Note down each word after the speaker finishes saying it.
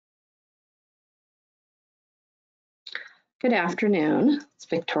Good afternoon. It's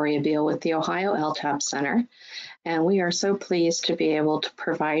Victoria Beal with the Ohio LTAP Center, and we are so pleased to be able to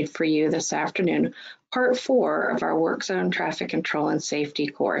provide for you this afternoon part 4 of our Work Zone Traffic Control and Safety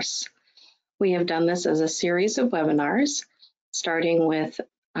course. We have done this as a series of webinars, starting with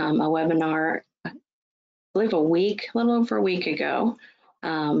a webinar, I believe a little over a week ago,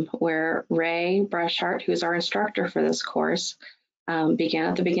 where Ray Brushart, who's our instructor for this course, began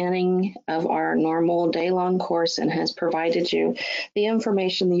at the beginning of our normal day-long course and has provided you the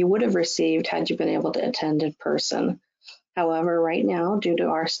information that you would have received had you been able to attend in person. However, right now, due to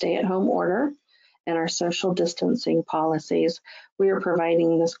our stay-at-home order and our social distancing policies, we are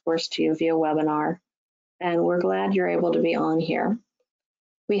providing this course to you via webinar, and we're glad you're able to be on here.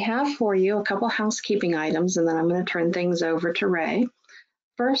 We have for you a couple housekeeping items, and then I'm going to turn things over to Ray.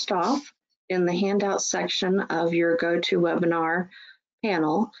 First off, in the handout section of your GoToWebinar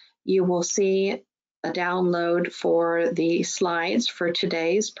panel, you will see a download for the slides for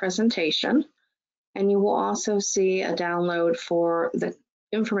today's presentation, and you will also see a download for the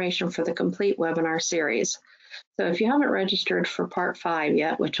information for the complete webinar series. So if you haven't registered for part 5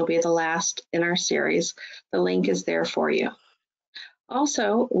 yet, which will be the last in our series, the link is there for you.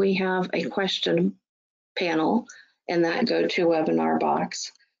 Also, we have a question panel in that GoToWebinar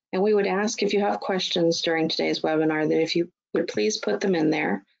box. And we would ask if you have questions during today's webinar that if you would please put them in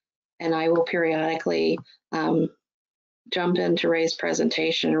there, and I will periodically jump into Ray's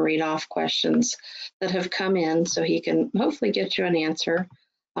presentation and read off questions that have come in so he can hopefully get you an answer.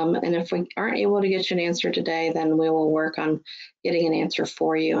 And if we aren't able to get you an answer today, then we will work on getting an answer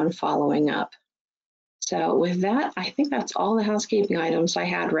for you and following up. So with that, I think that's all the housekeeping items I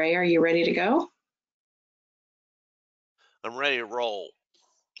had. Ray, are you ready to go? I'm ready to roll.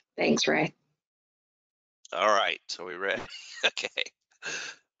 Thanks, Ray. All right, so we ready? Okay.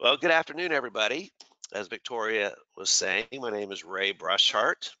 Well, good afternoon, everybody. As Victoria was saying, my name is Ray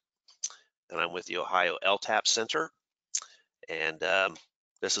Brushart, and I'm with the Ohio LTAP Center. And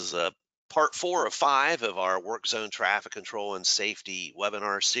this is a part 4 of 5 of our Work Zone Traffic Control and Safety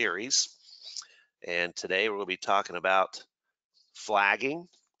webinar series. And today we're going to be talking about flagging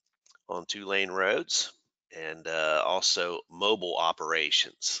on 2-lane roads and also mobile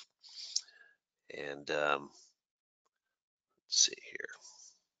operations. And let's see here.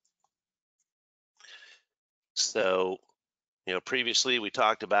 So, previously we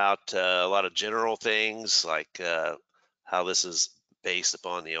talked about a lot of general things like how this is based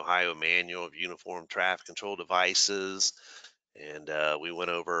upon the Ohio Manual of Uniform Traffic Control Devices. And we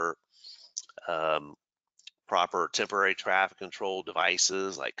went over proper temporary traffic control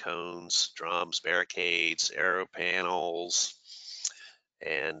devices like cones, drums, barricades, arrow panels.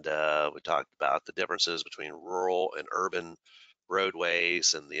 And we talked about the differences between rural and urban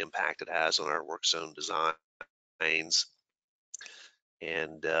roadways and the impact it has on our work zone designs.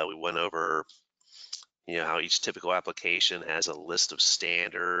 And we went over, how each typical application has a list of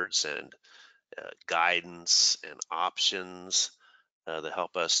standards and guidance and options that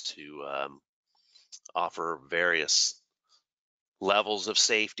help us to offer various levels of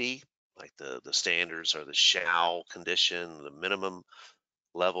safety, like the standards are the shall condition, the minimum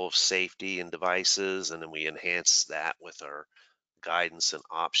level of safety in devices, and then we enhance that with our guidance and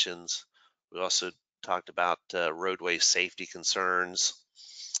options. We also talked about roadway safety concerns,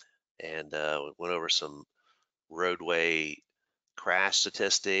 and we went over some roadway crash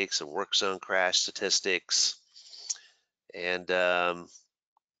statistics and work zone crash statistics. And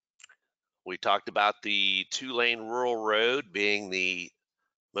we talked about the 2-lane rural road being the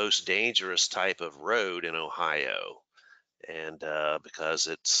most dangerous type of road in Ohio. And because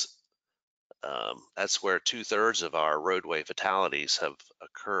that's where 2/3 of our roadway fatalities have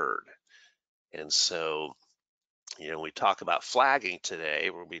occurred. And so, we talk about flagging today.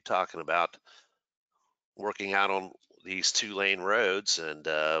 We'll be talking about working out on these 2-lane roads and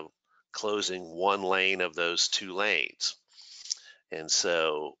closing one lane of those 2 lanes. And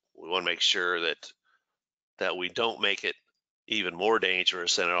so we want to make sure that we don't make it even more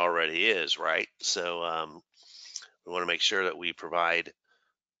dangerous than it already is, right? So we want to make sure that we provide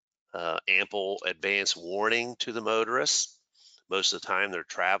ample advance warning to the motorists. Most of the time they're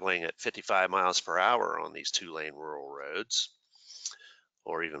traveling at 55 miles per hour on these 2-lane rural roads,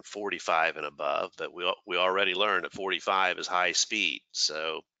 or even 45 and above, but we already learned that 45 is high speed.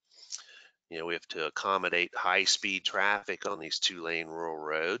 So, we have to accommodate high speed traffic on these 2-lane rural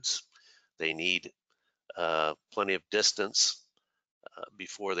roads. They need plenty of distance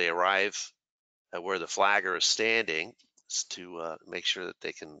before they arrive at where the flagger is standing to make sure that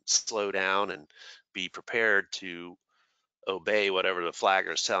they can slow down and be prepared to obey whatever the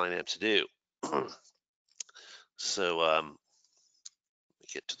flagger is telling them to do. So let me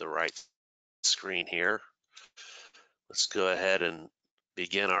get to the right screen here. Let's go ahead and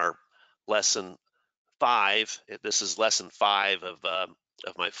begin our lesson 5. This is lesson 5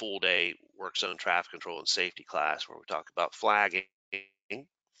 of my full day work zone traffic control and safety class, where we talk about flagging.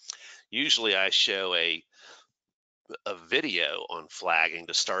 Usually I show a video on flagging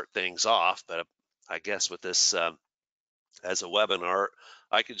to start things off, but I guess with this as a webinar,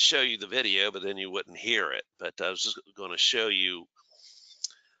 I could show you the video, but then you wouldn't hear it. But I was just going to show you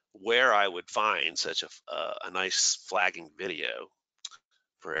where I would find such a nice flagging video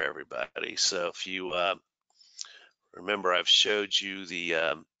for everybody. So if you remember, I've showed you the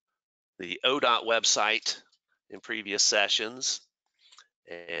ODOT website in previous sessions,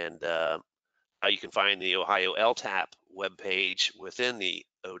 and how you can find the Ohio LTAP webpage within the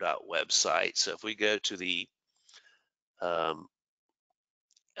ODOT website. So if we go to the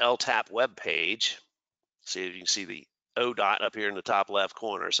LTAP webpage, see if you can see the ODOT up here in the top left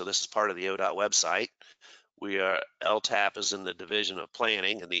corner. So this is part of the ODOT website. LTAP is in the Division of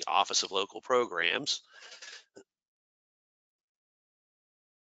Planning and the Office of Local Programs.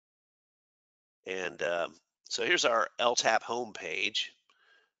 And so here's our LTAP homepage.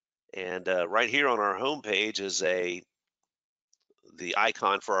 And right here on our homepage is the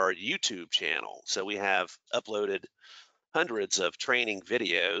icon for our YouTube channel. So we have uploaded hundreds of training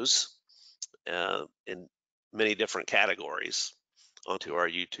videos in many different categories onto our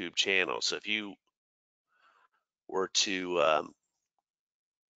YouTube channel. So if you were to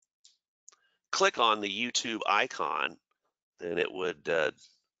click on the YouTube icon, then it would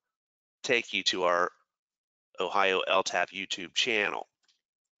take you to our Ohio LTAP YouTube channel.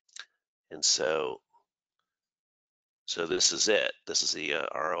 And so this is it. This is the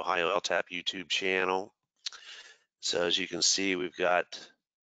our Ohio LTAP YouTube channel. So as you can see, we've got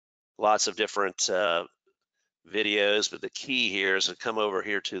lots of different videos, but the key here is to come over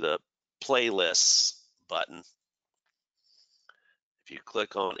here to the playlists button. If you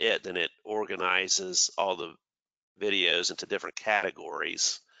click on it, then it organizes all the videos into different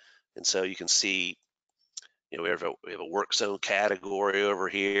categories. And so you can see, we have a work zone category over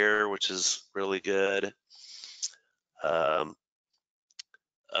here, which is really good.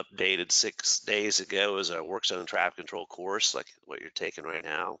 Updated 6 days ago is a work zone traffic control course, like what you're taking right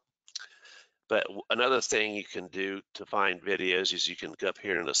now. But another thing you can do to find videos is you can go up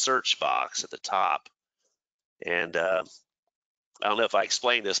here in the search box at the top. And I don't know if I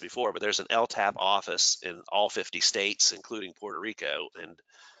explained this before, but there's an LTAP office in all 50 states, including Puerto Rico. And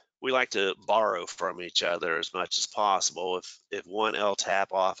we like to borrow from each other as much as possible. If one LTAP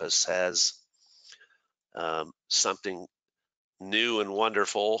office has something new and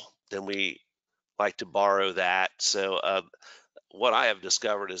wonderful, then we like to borrow that. So what I have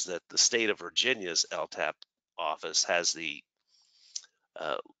discovered is that the state of Virginia's LTAP office has the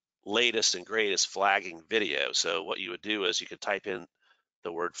latest and greatest flagging video. So what you would do is you could type in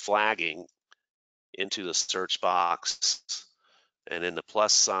the word flagging into the search box, and then the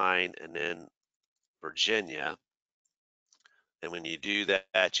plus sign, and then Virginia. And when you do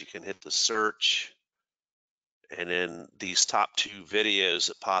that, you can hit the search, and then these top 2 videos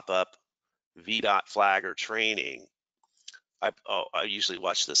that pop up, VDOT flagger training. I usually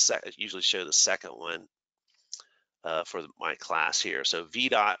watch usually show the second one for my class here. So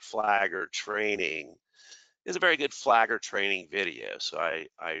VDOT flagger training is a very good flagger training video. So I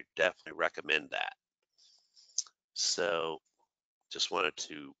definitely recommend that. So just wanted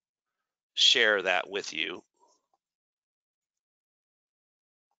to share that with you.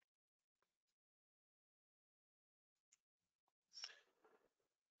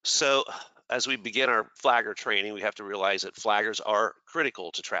 So as we begin our flagger training, we have to realize that flaggers are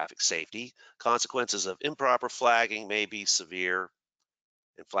critical to traffic safety. Consequences of improper flagging may be severe,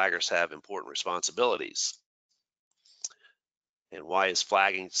 and flaggers have important responsibilities. And why is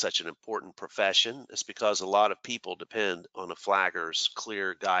flagging such an important profession? It's because a lot of people depend on a flagger's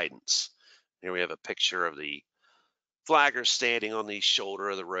clear guidance. Here we have a picture of the flagger standing on the shoulder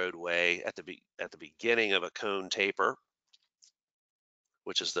of the roadway at the beginning of a cone taper,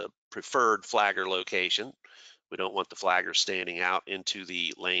 which is the preferred flagger location. We don't want the flagger standing out into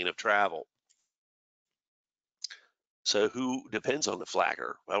the lane of travel. So who depends on the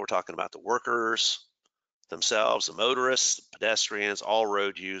flagger? Well, we're talking about the workers themselves, the motorists, pedestrians, all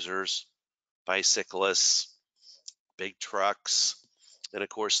road users, bicyclists, big trucks, and of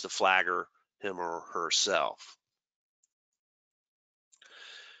course the flagger, him or herself.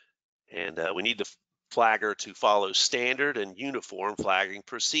 And we need the flagger to follow standard and uniform flagging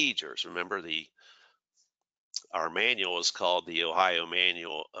procedures. Remember, our manual is called the Ohio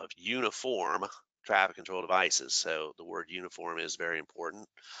Manual of Uniform traffic control devices. So the word uniform is very important.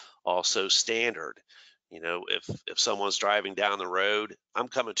 Also standard. If someone's driving down the road, I'm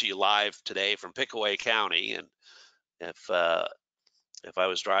coming to you live today from Pickaway County, and if I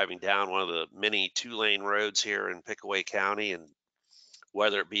was driving down one of the many 2-lane roads here in Pickaway County, and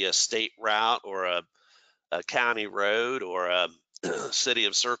whether it be a state route or a county road or a city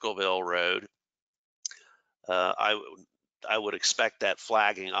of Circleville road, I would expect that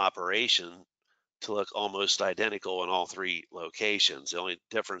flagging operation to look almost identical in all 3 locations. The only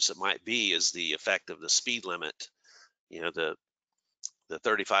difference it might be is the effect of the speed limit. The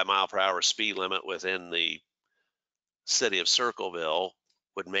 35 mile per hour speed limit within the city of Circleville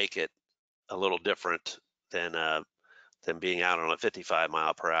would make it a little different than being out on a 55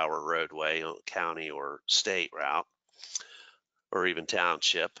 mile per hour roadway, county or state route, or even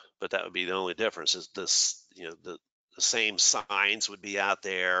township. But that would be the only difference. Is this, the same signs would be out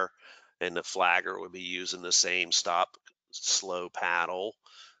there, and the flagger would be using the same stop slow paddle,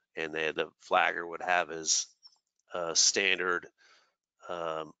 and the flagger would have his standard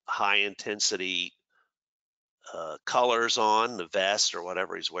high intensity colors on the vest or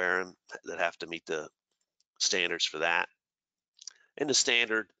whatever he's wearing that have to meet the standards for that, and the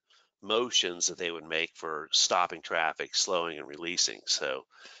standard motions that they would make for stopping traffic, slowing and releasing. So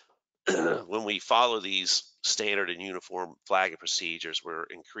when we follow these standard and uniform flagging procedures, we're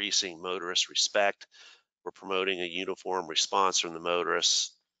increasing motorist respect, we're promoting a uniform response from the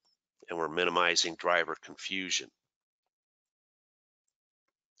motorists, and we're minimizing driver confusion.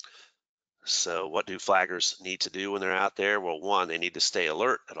 So what do flaggers need to do when they're out there? Well, one, they need to stay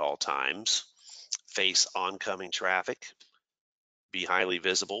alert at all times, face oncoming traffic, be highly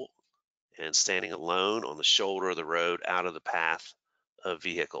visible, and standing alone on the shoulder of the road out of the path of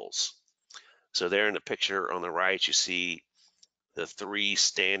vehicles. So there in the picture on the right, you see the 3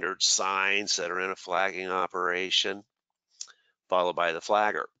 standard signs that are in a flagging operation, followed by the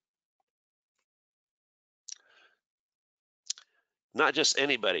flagger. Not just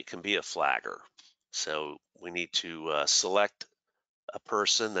anybody can be a flagger. So we need to select a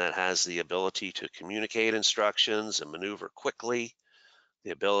person that has the ability to communicate instructions and maneuver quickly,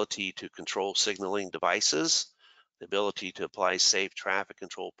 the ability to control signaling devices, the ability to apply safe traffic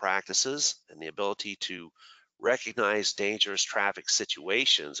control practices, and the ability to recognize dangerous traffic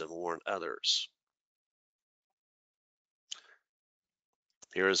situations and warn others.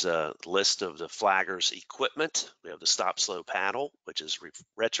 Here's a list of the flagger's equipment. We have the stop slow paddle, which is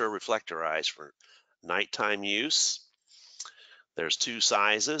retro reflectorized for nighttime use. There's 2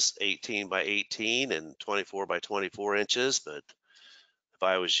 sizes, 18 by 18 and 24 by 24 inches, but if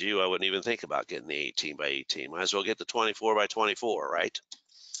I was you, I wouldn't even think about getting the 18 by 18. Might as well get the 24 by 24, right?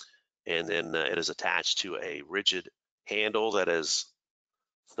 And then it is attached to a rigid handle that is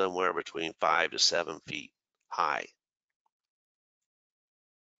somewhere between 5 to 7 feet high.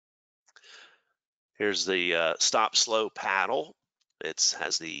 Here's the stop slow paddle. It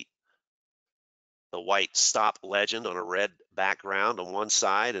has the white stop legend on a red background on one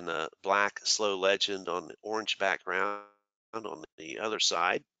side and the black slow legend on the orange background on the other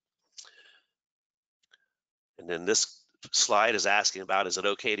side. And then this slide is asking about, is it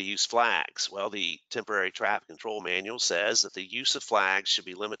okay to use flags? Well, the temporary traffic control manual says that the use of flags should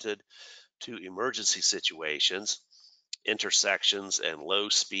be limited to emergency situations, intersections, and low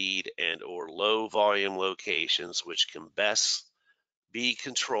speed and or low volume locations, which can best be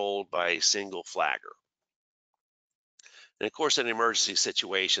controlled by a single flagger. And of course, in emergency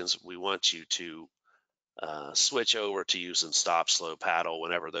situations, we want you to switch over to using stop slow paddle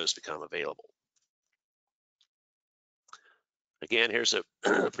whenever those become available. Again, here's a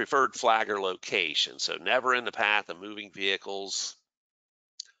preferred flagger location. So never in the path of moving vehicles,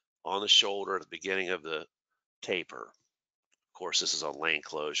 on the shoulder at the beginning of the taper. Of course, this is on lane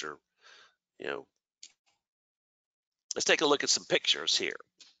closure. Let's take a look at some pictures here.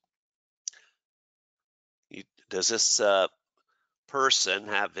 Does this person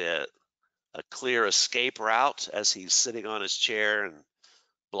have a clear escape route as he's sitting on his chair and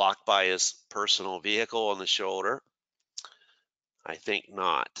blocked by his personal vehicle on the shoulder? I think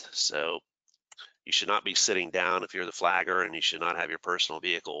not. So you should not be sitting down if you're the flagger, and you should not have your personal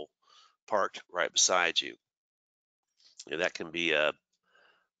vehicle parked right beside you. That can be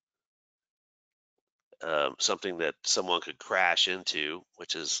something that someone could crash into,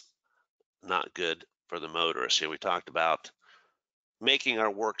 which is not good for the motorist. Here we talked about making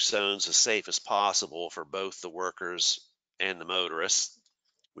our work zones as safe as possible for both the workers and the motorists.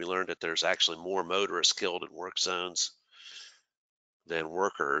 We learned that there's actually more motorists killed in work zones than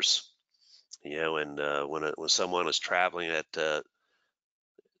workers. And when someone is traveling at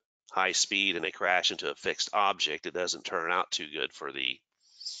high speed and they crash into a fixed object, it doesn't turn out too good for the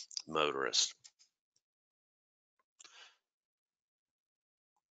motorist.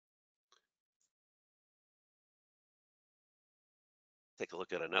 Take a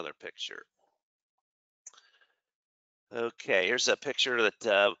look at another picture. Okay, here's a picture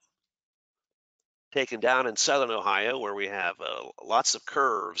that taken down in southern Ohio where we have lots of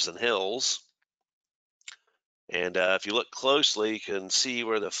curves and hills. And if you look closely, you can see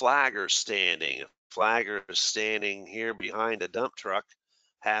where the flagger's standing. Flagger is standing here behind a dump truck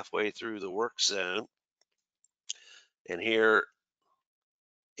halfway through the work zone. And here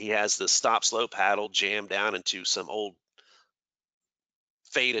he has the stop slow paddle jammed down into some old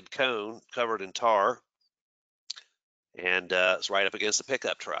faded cone covered in tar. And it's right up against the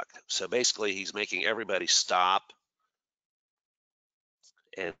pickup truck. So basically, he's making everybody stop.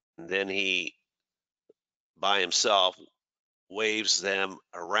 And then he, by himself, waves them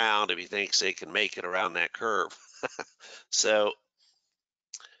around if he thinks they can make it around that curve. So,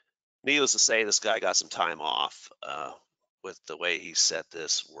 needless to say, this guy got some time off with the way he set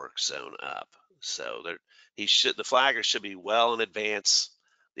this work zone up. So the flagger should be well in advance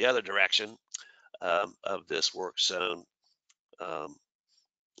the other direction of this work zone,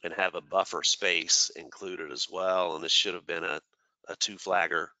 and have a buffer space included as well. And this should have been a two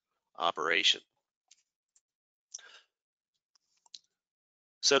flagger operation.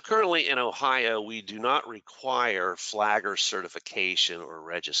 So currently in Ohio, we do not require flagger certification or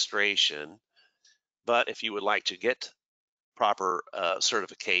registration, but if you would like to get proper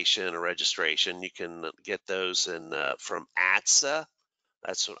certification or registration, you can get those from ATSA.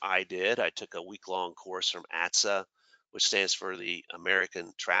 That's what I did. I took a week-long course from ATSA, which stands for the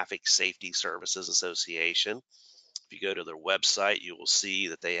American Traffic Safety Services Association. If you go to their website, you will see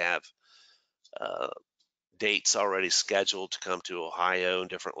that they have dates already scheduled to come to Ohio in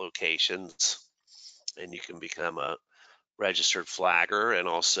different locations, and you can become a registered flagger and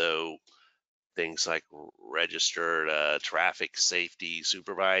also things like registered traffic safety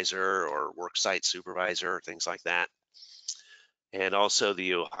supervisor or worksite supervisor, things like that. And also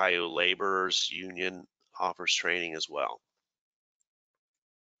the Ohio Laborers Union offers training as well.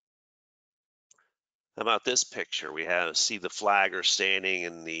 How about this picture? We see the flagger standing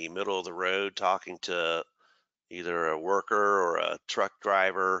in the middle of the road talking to either a worker or a truck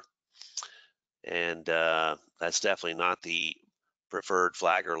driver. And that's definitely not the preferred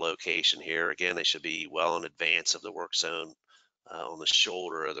flagger location here. Again, they should be well in advance of the work zone on the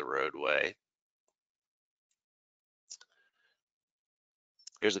shoulder of the roadway.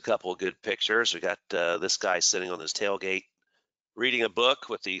 Here's a couple of good pictures. We got this guy sitting on his tailgate reading a book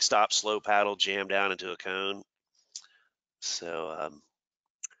with the stop slow paddle jammed down into a cone. So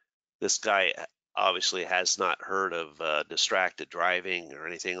this guy obviously has not heard of distracted driving or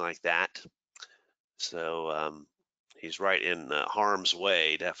anything like that. So he's right in harm's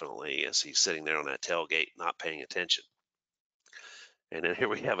way, definitely, as he's sitting there on that tailgate, not paying attention. And then here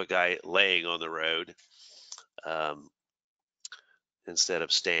we have a guy laying on the road instead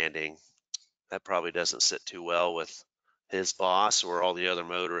of standing. That probably doesn't sit too well with his boss or all the other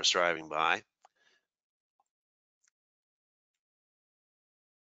motorists driving by.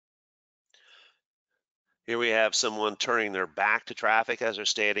 Here we have someone turning their back to traffic as they're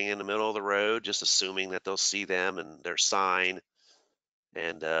standing in the middle of the road, just assuming that they'll see them and their sign.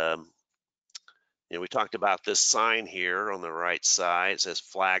 And we talked about this sign here on the right side. It says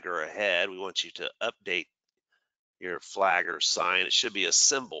flagger ahead. We want you to update your flagger sign. It should be a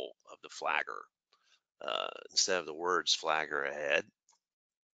symbol of the flagger instead of the words flagger ahead.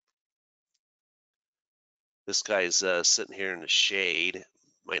 This guy's sitting here in the shade.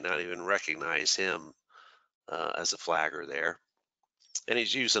 Might not even recognize him as a flagger there. And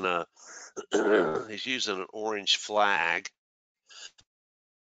he's using a he's using an orange flag.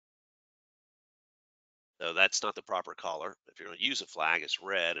 So that's not the proper color. If you're going to use a flag, it's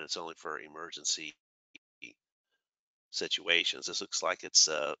red, and it's only for emergency situations. This looks like it's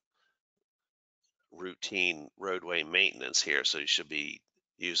routine roadway maintenance here, so you should be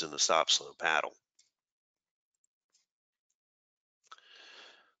using the stop slow paddle.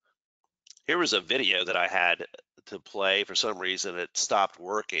 Here was a video that I had to play. For some reason, it stopped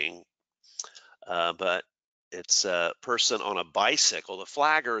working, but it's a person on a bicycle. The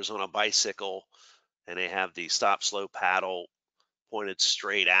flagger is on a bicycle, and they have the stop slow paddle pointed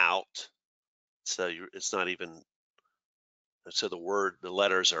straight out. So it's not even, so the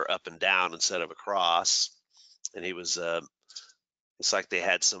letters are up and down instead of across. And he was, it's like they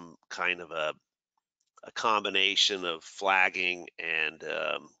had some kind of a combination of flagging and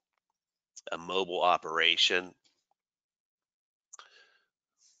a mobile operation.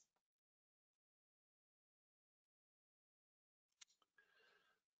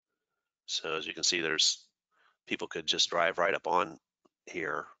 So as you can see, there's people could just drive right up on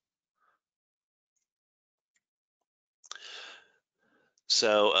here.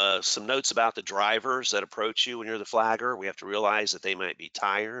 So some notes about the drivers that approach you when you're the flagger. We have to realize that they might be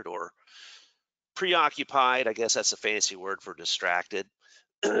tired or preoccupied. I guess that's a fancy word for distracted.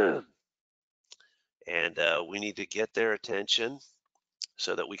 And we need to get their attention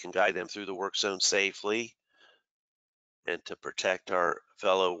so that we can guide them through the work zone safely and to protect our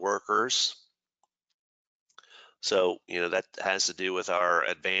fellow workers. So, that has to do with our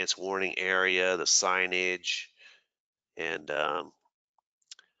advanced warning area, the signage, and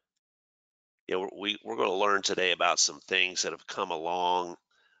we're going to learn today about some things that have come along,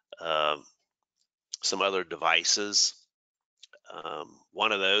 um, some other devices.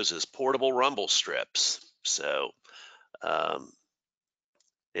 One of those is portable rumble strips. So um,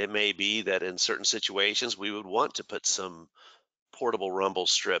 it may be that in certain situations we would want to put some portable rumble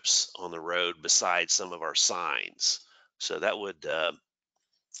strips on the road beside some of our signs. So that would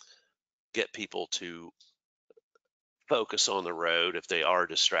get people to focus on the road if they are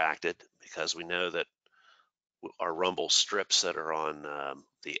distracted, because we know that our rumble strips that are on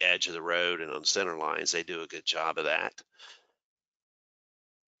the edge of the road and on center lines, they do a good job of that.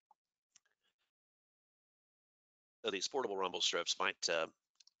 So these portable rumble strips might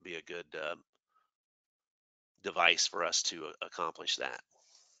be a good device for us to accomplish that.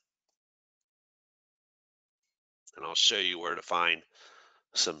 And I'll show you where to find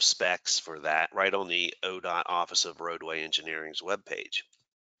some specs for that right on the ODOT Office of Roadway Engineering's webpage.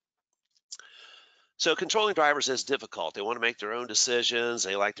 So controlling drivers is difficult. They want to make their own decisions.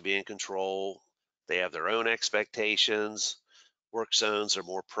 They like to be in control. They have their own expectations. Work zones are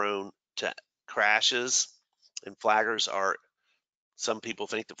more prone to crashes, and some people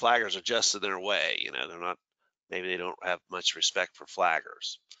think the flaggers are just in their way. They're not, maybe they don't have much respect for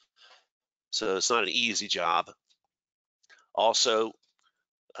flaggers. So it's not an easy job. Also,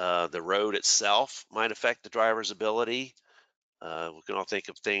 the road itself might affect the driver's ability. We can all think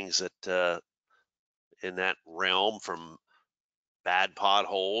of things that in that realm, from bad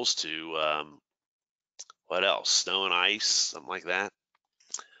potholes to what else? Snow and ice, something like that.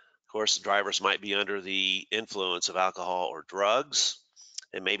 Of course, the drivers might be under the influence of alcohol or drugs,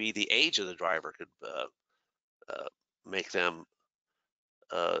 and maybe the age of the driver could make them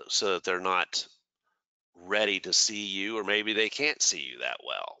so that they're not ready to see you, or maybe they can't see you that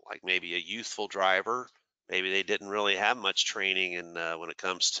well. Like maybe a youthful driver, maybe they didn't really have much training in when it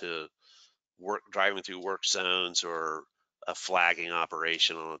comes to driving through work zones or a flagging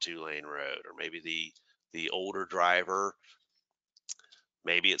operation on a 2-lane road. Or maybe the older driver,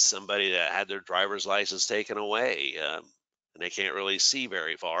 maybe it's somebody that had their driver's license taken away, and they can't really see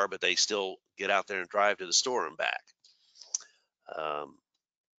very far, but they still get out there and drive to the store and back.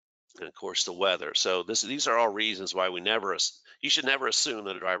 And of course the weather. So these are all reasons why you should never assume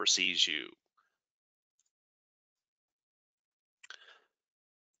that a driver sees you.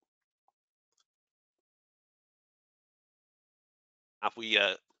 If we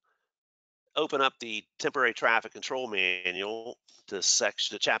open up the temporary traffic control manual to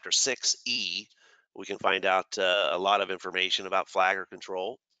chapter 6E, we can find out a lot of information about flagger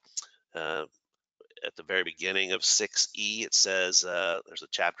control. At the very beginning of 6E, it says there's a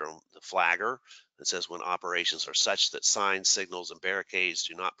chapter on the flagger. It says when operations are such that signs, signals, and barricades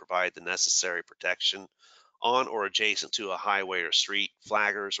do not provide the necessary protection on or adjacent to a highway or street,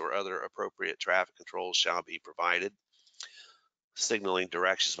 flaggers or other appropriate traffic controls shall be provided. Signaling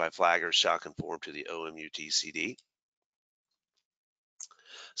directions by flaggers shall conform to the OMUTCD.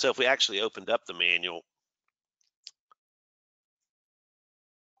 So if we actually opened up the manual,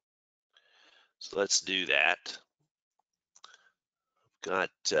 so let's do that. Got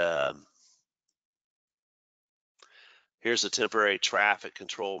here's the temporary traffic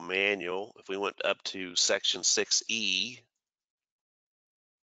control manual. If we went up to section 6E,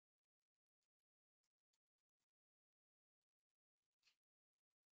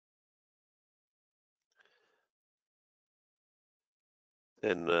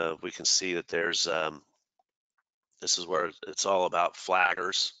 then we can see that there's this is where it's all about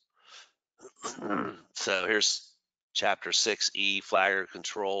flaggers. So here's chapter 6E, flagger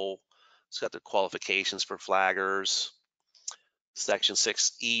control. It's got the qualifications for flaggers. Section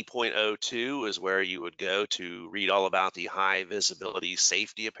 6E.02 is where you would go to read all about the high visibility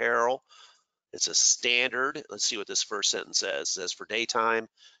safety apparel. It's a standard. Let's see what this first sentence says. It says for daytime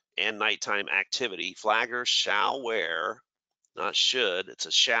and nighttime activity, flaggers shall wear, not should, it's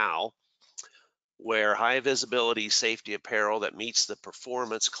a shall, wear high visibility safety apparel that meets the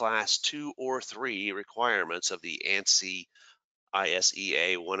performance class 2 or 3 requirements of the ANSI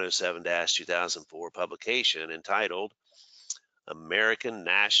ISEA 107-2004 publication entitled American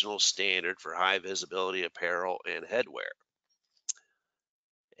National Standard for High Visibility Apparel and Headwear,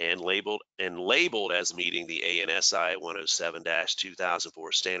 and labeled as meeting the ANSI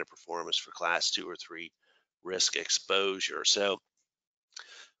 107-2004 standard performance for class 2 or 3 risk exposure. So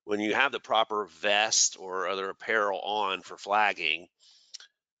when you have the proper vest or other apparel on for flagging,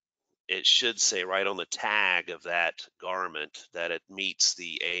 it should say right on the tag of that garment that it meets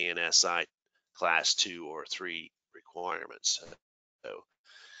the ANSI class 2 or 3 requirements. So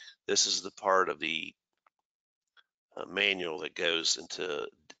this is the part of the manual that goes into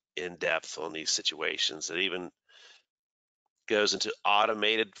in depth on these situations. It even goes into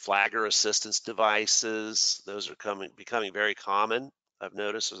automated flagger assistance devices. Those are becoming very common, I've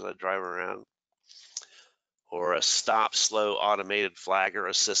noticed as I drive around. Or a stop slow automated flagger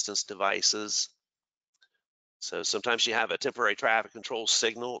assistance devices. So sometimes you have a temporary traffic control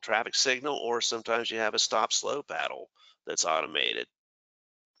traffic signal, or sometimes you have a stop slow paddle that's automated.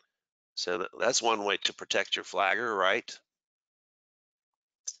 So that's one way to protect your flagger, right?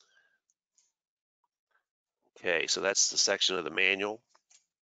 Okay, so that's the section of the manual,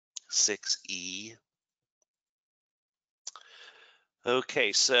 6E.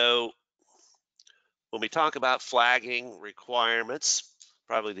 Okay, so when we talk about flagging requirements,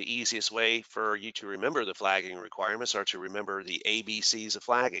 probably the easiest way for you to remember the flagging requirements are to remember the ABCs of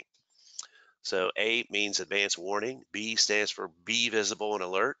flagging. So A means advance warning, B stands for be visible and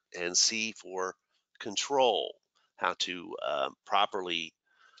alert, and C for control, how to properly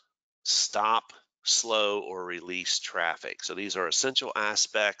stop, slow, or release traffic. So these are essential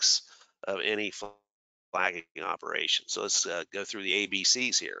aspects of any flagging operation. So let's go through the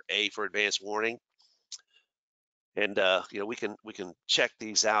ABCs here. A for advance warning. And we can check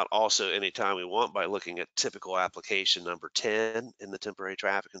these out also anytime we want by looking at typical application number 10 in the temporary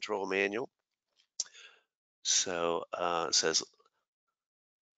traffic control manual. So it says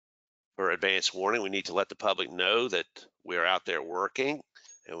for advance warning, we need to let the public know that we're out there working,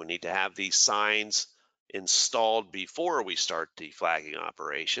 and we need to have these signs installed before we start the flagging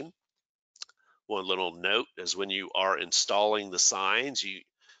operation. One little note is when you are installing the signs,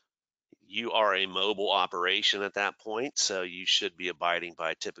 you are a mobile operation at that point, so you should be abiding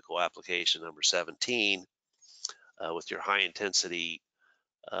by typical application number 17 with your high intensity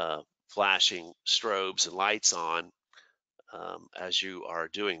flashing strobes and lights on as you are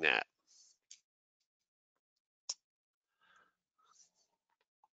doing that.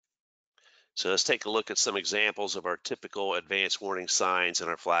 So let's take a look at some examples of our typical advance warning signs in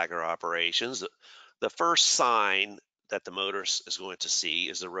our flagger operations. The first sign that the motorist is going to see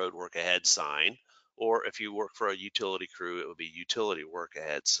is the road work ahead sign, or if you work for a utility crew, it would be utility work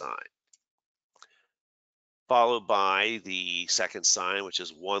ahead sign. Followed by the second sign, which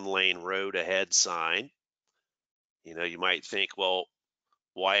is one lane road ahead sign. You might think, well,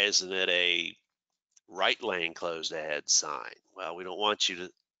 why isn't it a right lane closed ahead sign? Well, we don't want you to,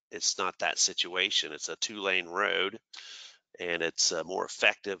 it's not that situation. It's a 2-lane road, and it's more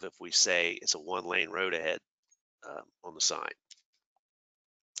effective if we say it's a 1-lane road ahead on the sign.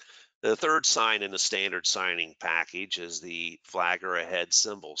 The third sign in the standard signing package is the flagger ahead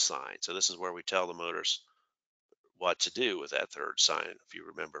symbol sign. So this is where we tell the motorists what to do with that third sign, if you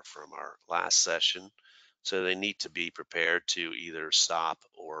remember from our last session. So they need to be prepared to either stop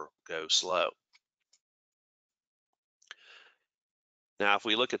or go slow. Now, if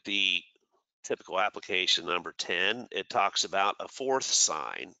we look at the typical application number 10, it talks about a fourth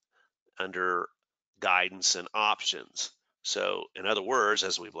sign under guidance and options. So in other words,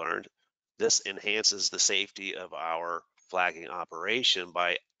 as we've learned, this enhances the safety of our flagging operation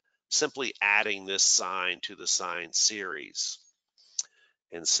by simply adding this sign to the sign series.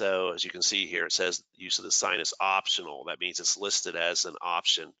 And so as you can see here, it says use of the sign is optional. That means it's listed as an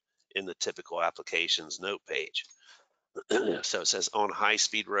option in the typical applications note page. So it says on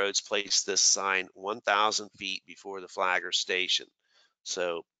high-speed roads, place this sign 1,000 feet before the flagger station.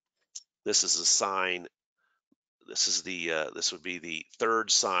 So this is a sign. This would be the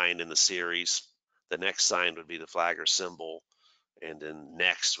third sign in the series. The next sign would be the flagger symbol, and then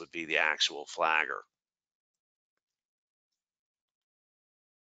next would be the actual flagger.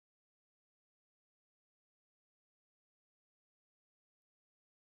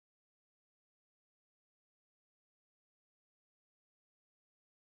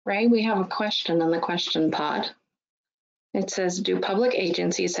 Ray, we have a question in the question pod. It says, do public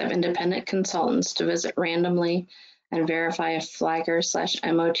agencies have independent consultants to visit randomly and verify if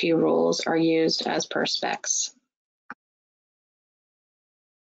flagger/MOT rules are used as per specs?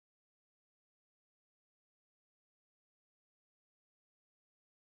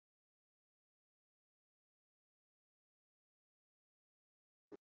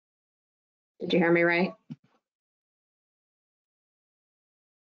 Did you hear me, Ray?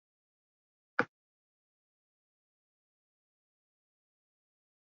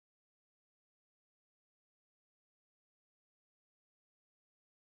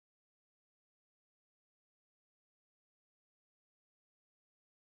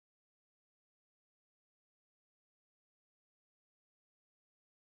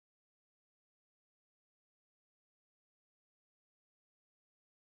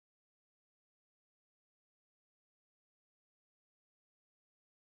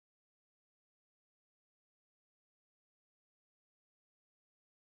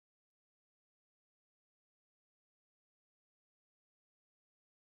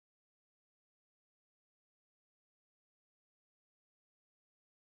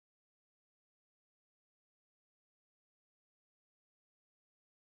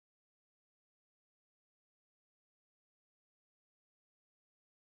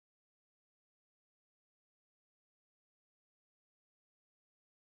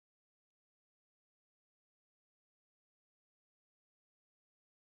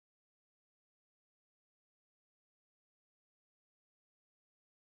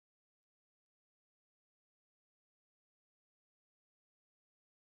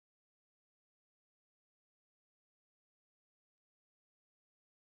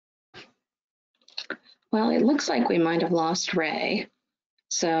 Well, it looks like we might have lost Ray.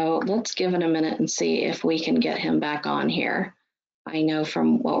 So let's give it a minute and see if we can get him back on here. I know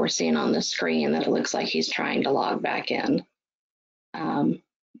from what we're seeing on the screen that it looks like he's trying to log back in.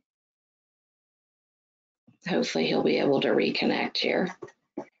 Hopefully he'll be able to reconnect here.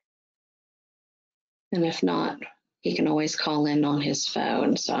 And if not, he can always call in on his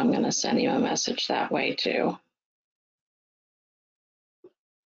phone. So I'm going to send him a message that way too.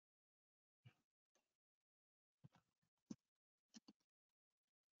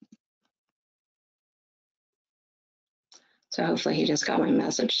 So hopefully he just got my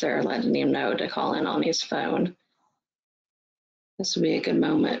message there, letting him know to call in on his phone. This would be a good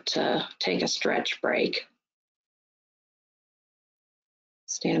moment to take a stretch break.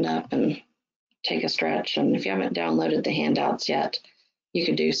 Stand up and take a stretch. And if you haven't downloaded the handouts yet, you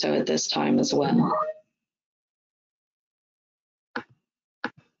could do so at this time as well.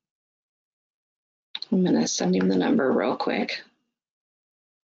 I'm going to send him the number real quick.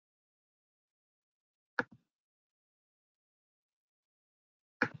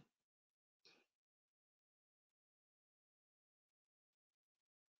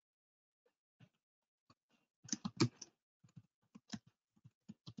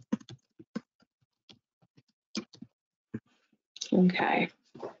 Okay.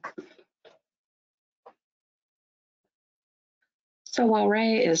 So while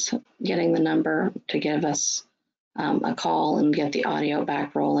Ray is getting the number to give us a call and get the audio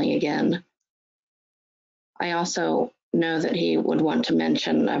back rolling again, I also know that he would want to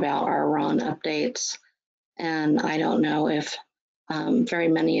mention about our RON updates. And I don't know if very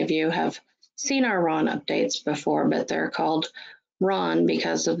many of you have seen our RON updates before, but they're called RON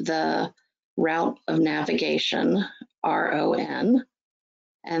because of the route of navigation, RON.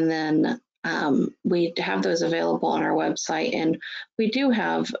 And then we have those available on our website. And we do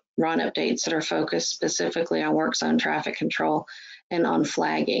have RON updates that are focused specifically on work zone traffic control and on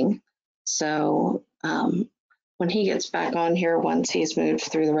flagging. So when he gets back on here, once he's moved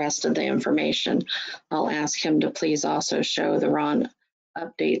through the rest of the information, I'll ask him to please also show the RON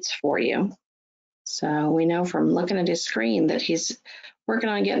updates for you. So we know from looking at his screen that he's working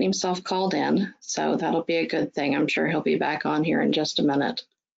on getting himself called in. So that'll be a good thing. I'm sure he'll be back on here in just a minute.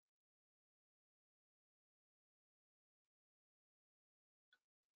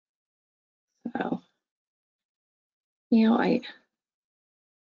 So, you know, I'm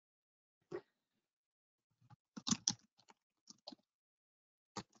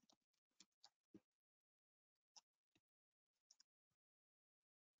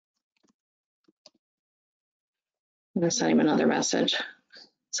going to send him another message.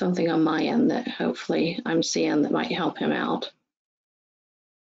 Something on my end that hopefully I'm seeing that might help him out.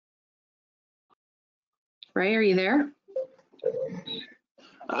 Ray, are you there?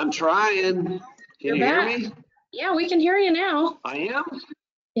 I'm trying. Can you hear me? Yeah, we can hear you now. I am?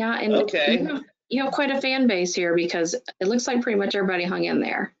 Yeah, and okay. You have quite a fan base here because it looks like pretty much everybody hung in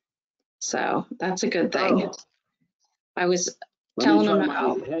there. So that's a good thing. Oh. I was telling them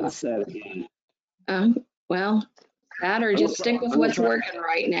my headset again. Well, that or just stick with what's working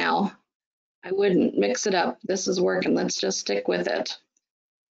right now. I wouldn't mix it up. This is working. Let's just stick with it.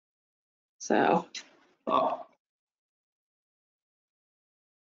 So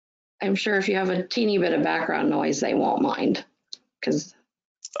I'm sure if you have a teeny bit of background noise, they won't mind.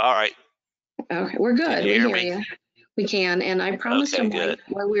 All right. Okay, we're Can good. you We hear hear me? you. We can. And I promised Okay, him good.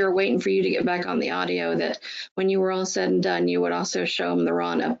 while we were waiting for you to get back on the audio that when you were all said and done, you would also show him the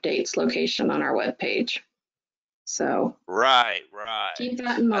Ron Updates location on our webpage. So Right. keep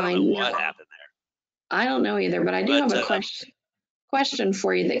that in I don't know mind. what Now, happened I don't know either, but I do there, have a but question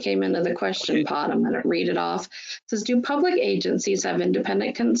for you that came into the question okay. pod. I'm going to read it off. It says, do public agencies have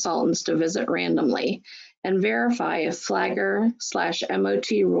independent consultants to visit randomly and verify if flagger/MOT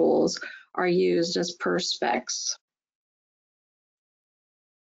rules are used as per specs?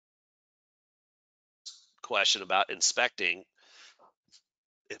 Question about inspecting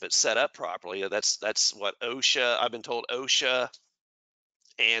if it's set up properly. That's what OSHA. I've been told OSHA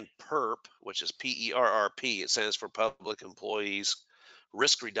and PERP, which is PERRP. It stands for Public Employees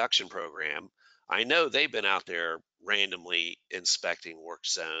Risk Reduction Program. I know they've been out there randomly inspecting work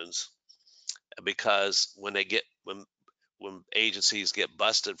zones because when agencies get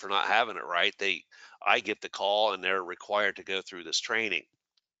busted for not having it right, I get the call and they're required to go through this training.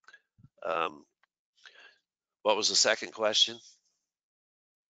 What was the second question?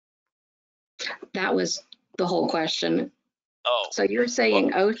 That was the whole question. Oh, So you're well,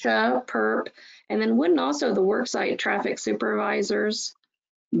 saying OSHA, PERP, and then wouldn't also the worksite traffic supervisors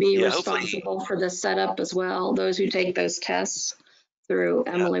be yeah, hopefully, responsible for the setup as well? Those who take those tests through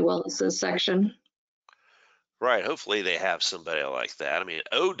yeah, Emily Willis's section? right. Hopefully they have somebody like that. I mean,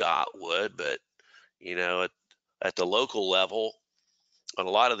 ODOT would, but you know, at the local level, on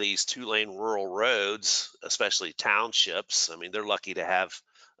a lot of these two-lane rural roads, especially townships, I mean, they're lucky to have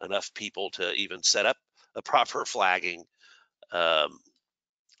enough people to even set up a proper flagging um,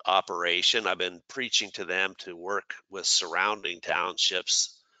 operation. I've been preaching to them to work with surrounding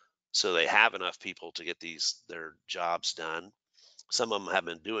townships so they have enough people to get their jobs done. Some of them have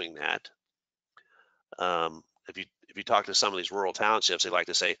been doing that. If you talk to some of these rural townships, they like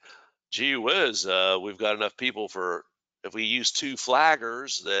to say, "Gee whiz, we've got enough people for if we use 2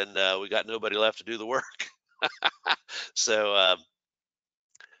 flaggers, then we got nobody left to do the work." So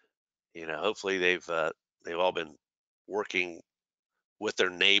hopefully they've all been working with their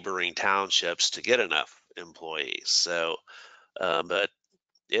neighboring townships to get enough employees. So, but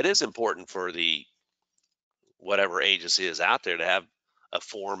it is important for the whatever agency is out there to have a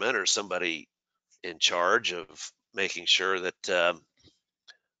foreman or somebody in charge of making sure that the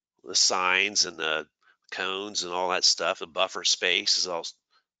signs and the cones and all that stuff, the buffer space is all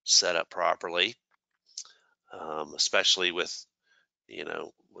set up properly, especially with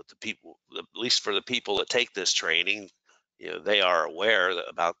the people, at least for the people that take this training, they are aware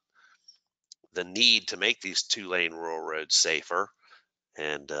about the need to make these two-lane rural roads safer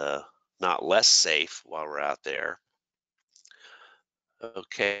and not less safe while we're out there.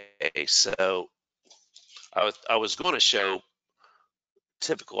 Okay, so I was going to show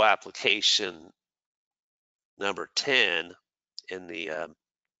typical application number 10 in the if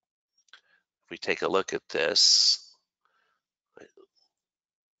we take a look at this, let's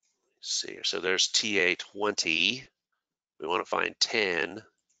see here. So there's TA 20. We want to find 10.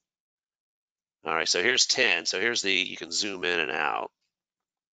 All right, so here's 10. So you can zoom in and out.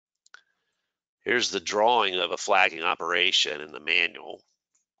 Here's the drawing of a flagging operation in the manual.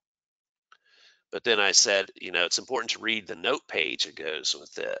 But then I said, it's important to read the note page that goes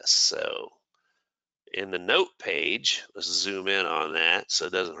with this. So in the note page, let's zoom in on that so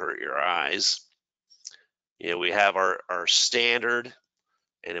it doesn't hurt your eyes. We have our standard,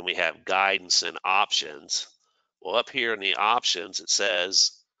 and then we have guidance and options. Well, up here in the options, it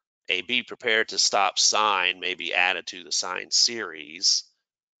says a be prepared to stop sign may be added to the sign series.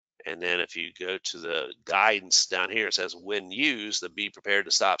 And then if you go to the guidance down here, it says when used, the be prepared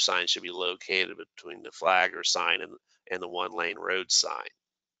to stop sign should be located between the flag or sign and the one-lane road sign.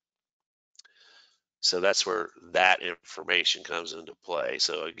 So that's where that information comes into play.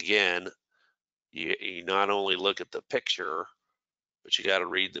 So again, you not only look at the picture, but you got to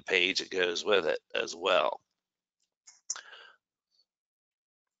read the page that goes with it as well.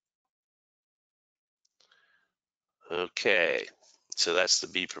 Okay, so that's the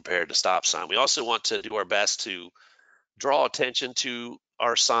be prepared to stop sign. We also want to do our best to draw attention to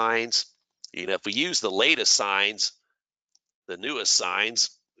our signs. If we use the latest signs, the newest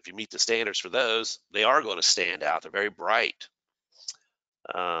signs, if you meet the standards for those, they are going to stand out. They're very bright.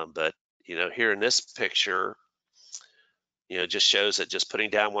 But here in this picture, just shows that just putting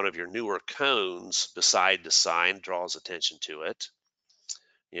down one of your newer cones beside the sign draws attention to it.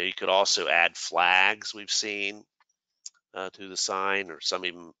 You could also add flags we've seen to the sign, or some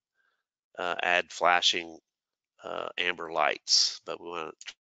even add flashing amber lights, but we want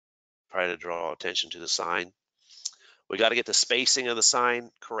to try to draw attention to the sign. We got to get the spacing of the sign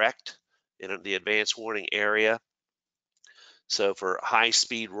correct. in the advanced warning area. So for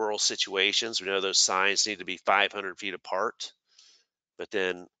high-speed rural situations, we know those signs need to be 500 feet apart. But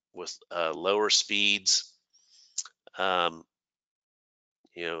then with lower speeds, you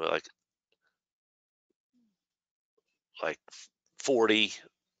know, like 40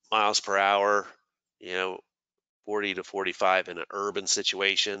 miles per hour, you know, 40 to 45 in an urban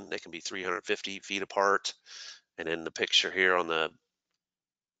situation, they can be 350 feet apart. And then the picture here on the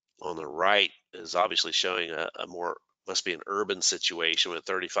right is obviously showing a more, must be an urban situation with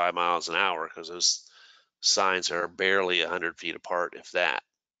 35 miles an hour, because those signs are barely 100 feet apart, if that.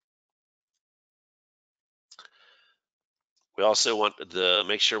 We also want to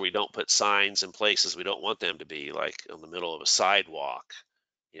make sure we don't put signs in places we don't want them to be, like in the middle of a sidewalk.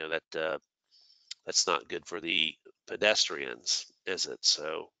 You know, that's not good for the pedestrians, is it?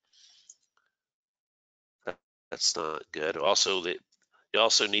 So that's not good. Also, you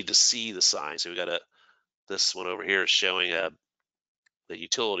also need to see the sign. So we got this one over here is showing the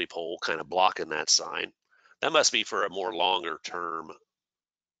utility pole kind of blocking that sign. That must be for a more longer term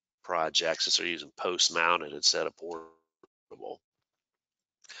project, since they're using post mounted instead of portable.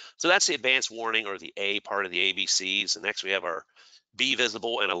 So that's the advanced warning, or the A part of the ABCs. And next we have our Be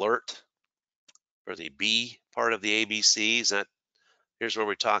Visible and Alert, or the B part of the ABCs. And here's where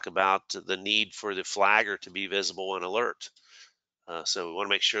we talk about the need for the flagger to be visible and alert. So we want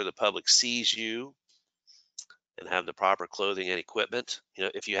to make sure the public sees you and have the proper clothing and equipment. You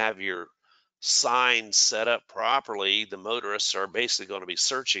know, if you have your signs set up properly, the motorists are basically going to be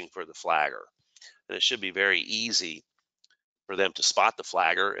searching for the flagger. And it should be very easy for them to spot the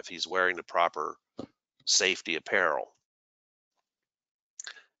flagger if he's wearing the proper safety apparel.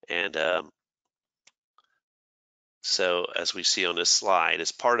 And so as we see on this slide,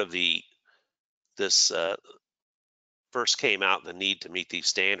 as part of this first came out, the need to meet these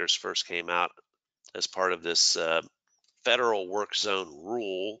standards first came out as part of this federal work zone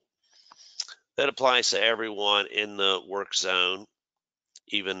rule that applies to everyone in the work zone,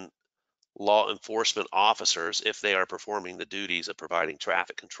 even law enforcement officers, if they are performing the duties of providing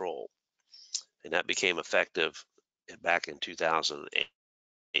traffic control. And that became effective back in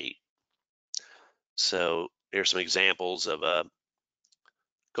 2008. So here's some examples of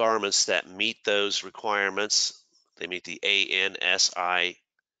garments that meet those requirements. They meet the ANSI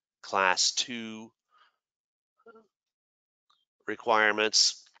Class 2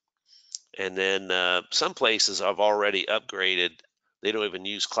 requirements. And then some places have already upgraded. They don't even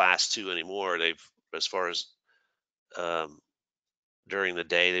use Class 2 anymore. They've, as far as during the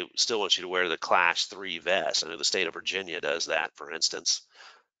day, they still want you to wear the Class 3 vest. I know the state of Virginia does that, for instance.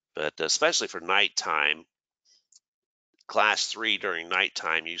 But especially for nighttime, Class 3 during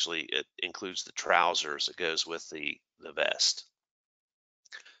nighttime, usually it includes the trousers that goes with the vest.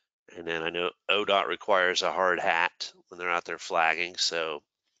 And then I know ODOT requires a hard hat when they're out there flagging. So,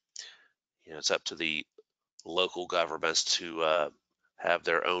 you know, it's up to the local governments to have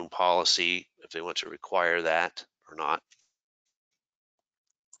their own policy if they want to require that or not.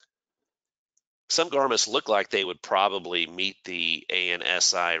 Some garments look like they would probably meet the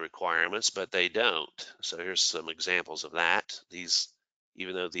ANSI requirements, but they don't. So here's some examples of that. These,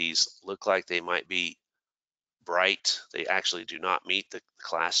 even though these look like they might be bright, they actually do not meet the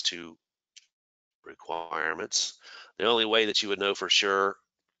Class 2 requirements. The only way that you would know for sure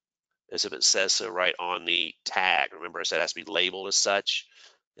is if it says so right on the tag. Remember, I said it has to be labeled as such.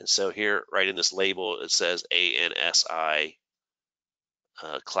 And so here, right in this label, it says ANSI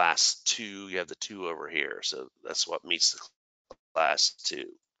Class 2. You have the 2 over here. So that's what meets the Class 2.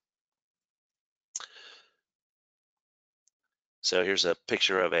 So here's a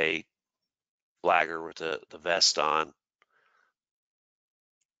picture of a flagger with the vest on.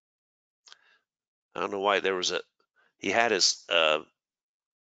 I don't know why he had his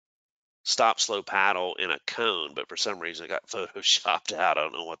stop slow paddle in a cone, but for some reason it got photoshopped out. I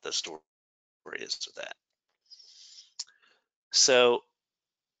don't know what the story is with that. So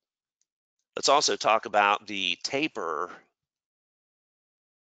let's also talk about the taper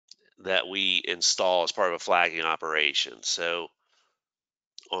that we install as part of a flagging operation. So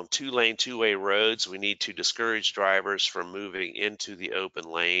on 2-lane, 2-way roads, we need to discourage drivers from moving into the open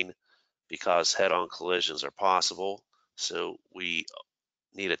lane because head-on collisions are possible. So we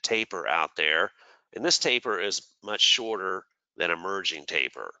need a taper out there. And this taper is much shorter than a merging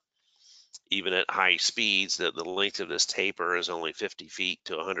taper. Even at high speeds, the length of this taper is only 50 feet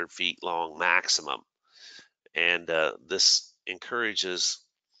to 100 feet long maximum. And this encourages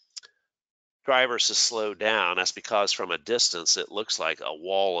drivers to slow down. That's because from a distance, it looks like a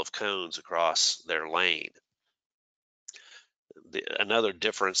wall of cones across their lane. another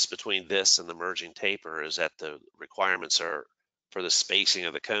difference between this and the merging taper is that the requirements are for the spacing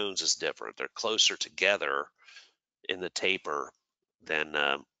of the cones is different. They're closer together in the taper than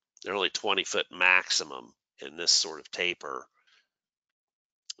they're only 20-foot maximum in this sort of taper,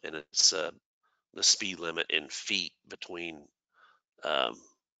 and it's the speed limit in feet between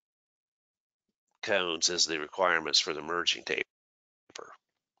cones is the requirements for the merging taper.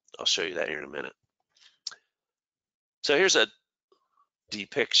 I'll show you that here in a minute. So here's a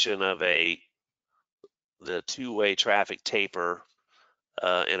depiction of the two-way traffic taper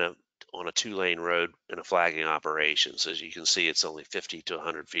on a two-lane road in a flagging operation. So as you can see, it's only 50 to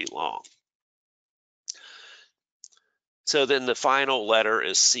 100 feet long. So then the final letter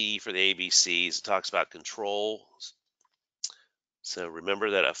is C for the ABCs. It talks about control. So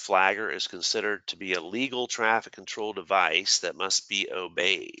remember that a flagger is considered to be a legal traffic control device that must be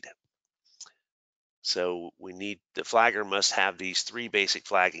obeyed. So the flagger must have these three basic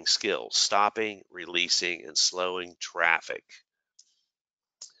flagging skills: stopping, releasing, and slowing traffic.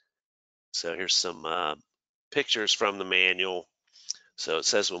 So here's some pictures from the manual. So it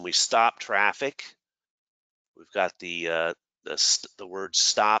says when we stop traffic, we've got the word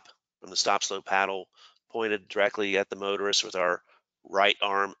stop from the stop slow paddle pointed directly at the motorist with our right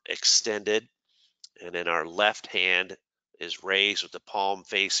arm extended, and then our left hand is raised with the palm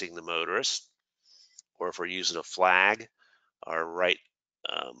facing the motorist. Or if we're using a flag, our right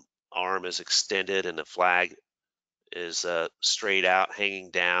arm is extended and the flag is straight out,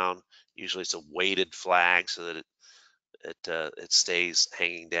 hanging down. Usually it's a weighted flag so that it stays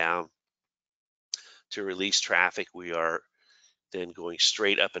hanging down. To release traffic, we are then going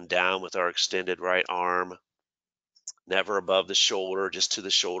straight up and down with our extended right arm, never above the shoulder, just to the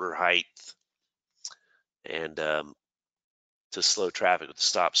shoulder height. And to slow traffic with the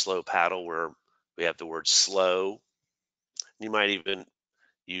stop slow paddle, where we have the word slow. You might even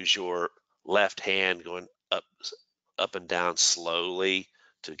use your left hand going up and down slowly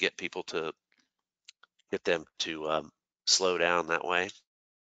to get them to slow down that way.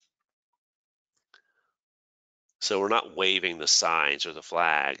 So we're not waving the signs or the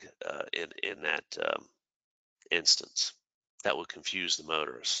flag in that instance. That would confuse the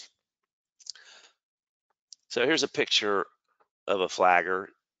motorist. So here's a picture of a flagger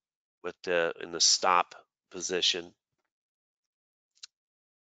with in the stop position.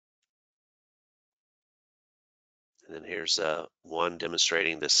 And then here's one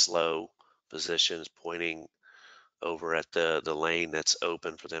demonstrating the slow position, pointing over at the lane that's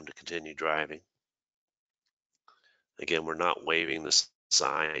open for them to continue driving. Again, we're not waving the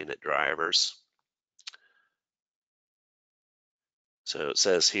sign at drivers. So it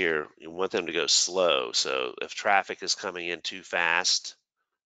says here, you want them to go slow. So if traffic is coming in too fast,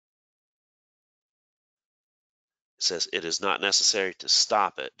 it says it is not necessary to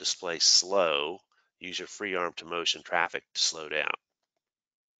stop it. Display slow. Use your free arm to motion traffic to slow down.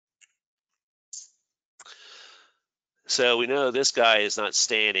 So we know this guy is not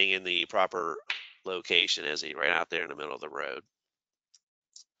standing in the proper location, is he? Right out there in the middle of the road.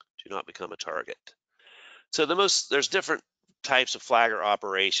 Do not become a target. So there's different types of flagger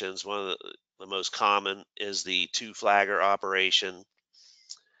operations. One of the most common is the two flagger operation.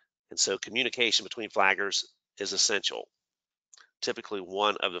 And so communication between flaggers is essential. Typically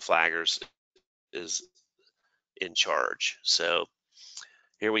one of the flaggers is in charge. So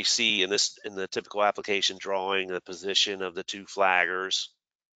here we see in the typical application drawing the position of the two flaggers.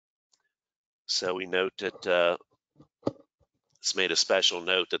 So we note that it's made a special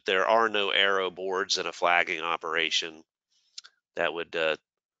note that there are no arrow boards in a flagging operation. That would the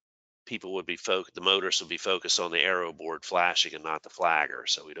motorists would be focused on the arrow board flashing and not the flagger.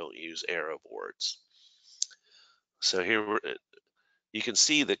 So we don't use arrow boards. So here you can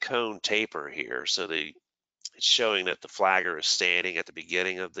see the cone taper here. So it's showing that the flagger is standing at the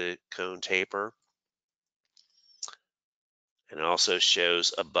beginning of the cone taper. And it also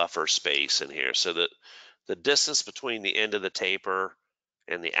shows a buffer space in here. So the distance between the end of the taper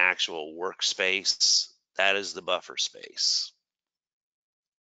and the actual workspace, that is the buffer space.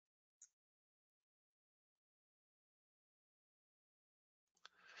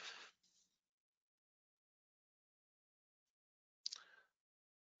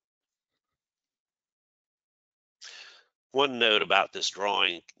 One note about this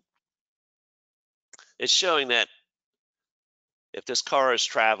drawing, it's showing that if this car is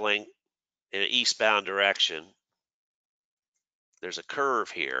traveling in an eastbound direction, there's a curve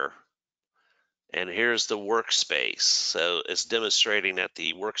here, and here's the workspace. So it's demonstrating that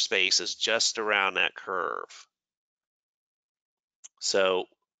the workspace is just around that curve. So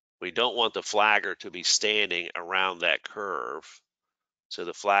we don't want the flagger to be standing around that curve. So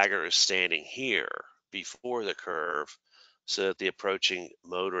the flagger is standing here before the curve so that the approaching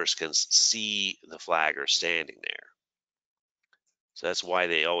motorist can see the flagger standing there. So that's why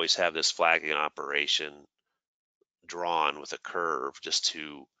they always have this flagging operation drawn with a curve, just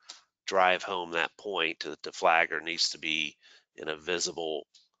to drive home that point that the flagger needs to be in a visible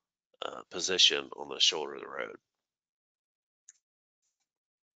position on the shoulder of the road.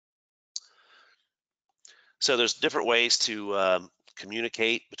 So there's different ways to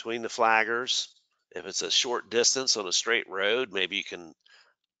communicate between the flaggers. If it's a short distance on a straight road, maybe you can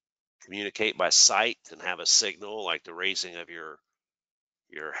communicate by sight and have a signal like the raising of your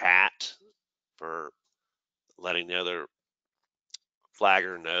hat for letting the other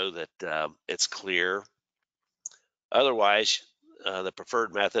flagger know that it's clear. Otherwise, the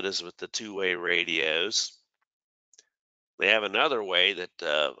preferred method is with the two-way radios. They have another way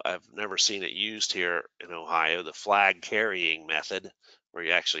that I've never seen it used here in Ohio, the flag carrying method, where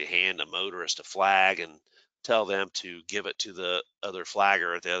you actually hand a motorist a flag and tell them to give it to the other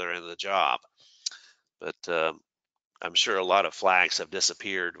flagger at the other end of the job. But I'm sure a lot of flags have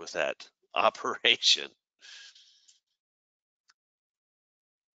disappeared with that operation.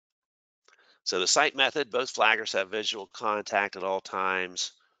 So the sight method, both flaggers have visual contact at all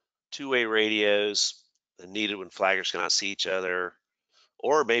times. Two-way radios are needed when flaggers cannot see each other.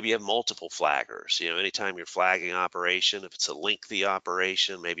 Or maybe you have multiple flaggers. Anytime you're flagging operation, if it's a lengthy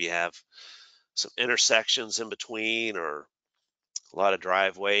operation, maybe you have some intersections in between or a lot of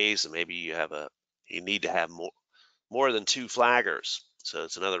driveways, and maybe you need to have more than two flaggers. So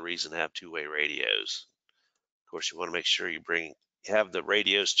it's another reason to have two-way radios. Of course, you want to make sure you have the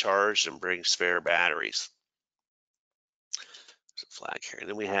radios charged and bring spare batteries. There's a flag here. And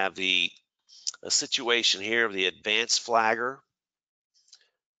then we have a situation here of the advanced flagger.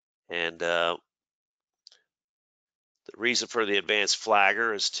 And the reason for the advanced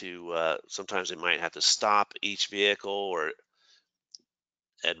flagger is to sometimes they might have to stop each vehicle or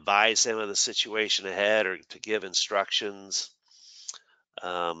advise them of the situation ahead or to give instructions.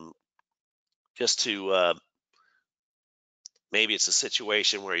 Just to maybe it's a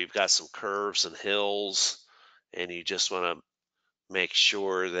situation where you've got some curves and hills and you just want to make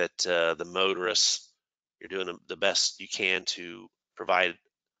sure that the motorists, you're doing the best you can to provide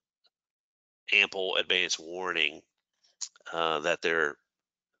ample advance warning that there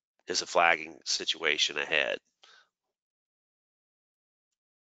is a flagging situation ahead.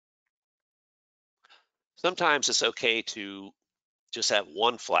 Sometimes it's okay to just have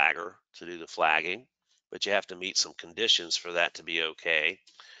one flagger to do the flagging, but you have to meet some conditions for that to be okay.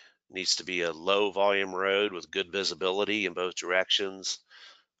 It needs to be a low volume road with good visibility in both directions,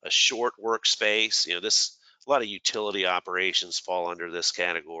 a short workspace. A lot of utility operations fall under this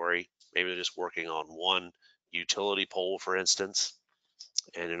category. Maybe they're just working on one utility pole, for instance,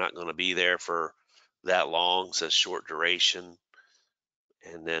 and you're not going to be there for that long, so short duration,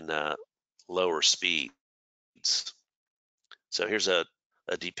 and then lower speeds. So here's a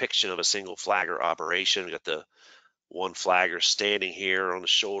depiction of a single flagger operation. We got the one flagger standing here on the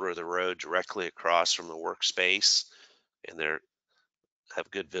shoulder of the road directly across from the workspace, and they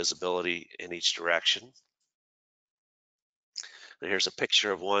have good visibility in each direction. And here's a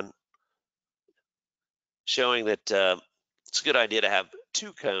picture of one showing that it's a good idea to have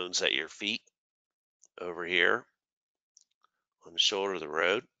two cones at your feet over here on the shoulder of the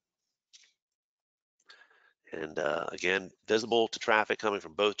road. And again, visible to traffic coming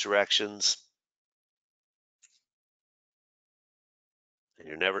from both directions. And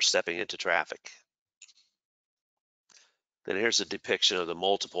you're never stepping into traffic. Then here's a depiction of the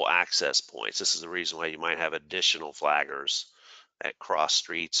multiple access points. This is the reason why you might have additional flaggers at cross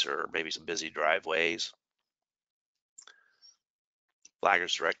streets or maybe some busy driveways.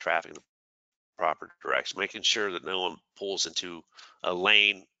 Flaggers direct traffic in the proper direction, making sure that no one pulls into a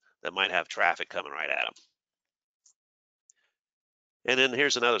lane that might have traffic coming right at them. And then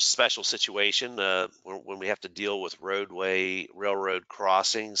here's another special situation when we have to deal with railroad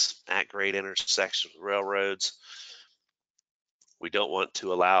crossings at grade intersections with railroads. We don't want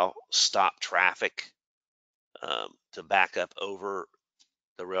to allow stop traffic to back up over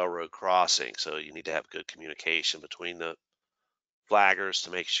the railroad crossing. So you need to have good communication between the flaggers to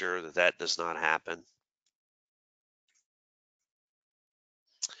make sure that that does not happen.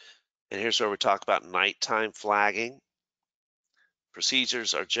 And here's where we talk about nighttime flagging.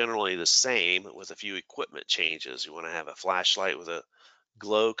 Procedures are generally the same with a few equipment changes. You want to have a flashlight with a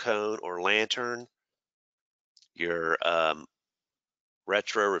glow cone or lantern. Your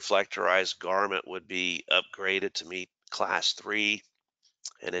retro reflectorized garment would be upgraded to meet class 3.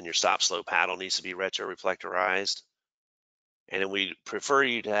 And then your stop slow paddle needs to be retroreflectorized. And then we prefer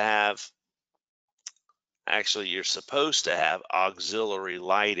you to have, actually you're supposed to have auxiliary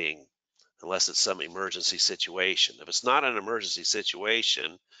lighting unless it's some emergency situation. If it's not an emergency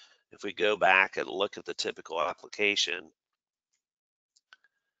situation, if we go back and look at the typical application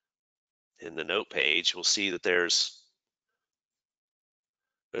in the note page, we'll see that there's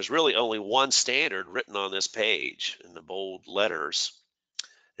really only one standard written on this page in the bold letters.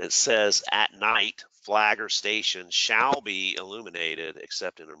 It says at night, flag or station shall be illuminated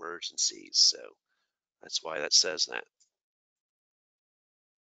except in emergencies. So that's why that says that.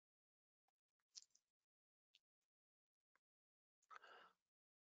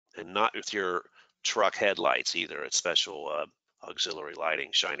 And not with your truck headlights either. It's special auxiliary lighting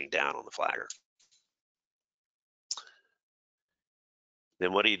shining down on the flagger.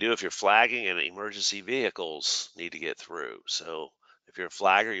 Then what do you do if you're flagging and emergency vehicles need to get through? So if you're a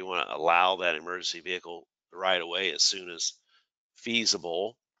flagger, you want to allow that emergency vehicle right away as soon as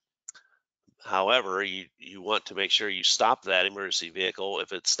feasible. However, you want to make sure you stop that emergency vehicle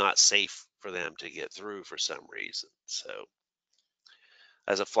if it's not safe for them to get through for some reason. So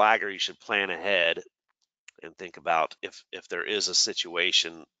as a flagger, you should plan ahead and think about if there is a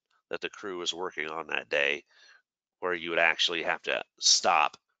situation that the crew is working on that day where you would actually have to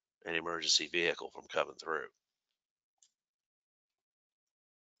stop an emergency vehicle from coming through.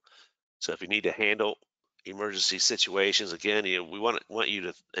 So if you need to handle emergency situations, again, we want you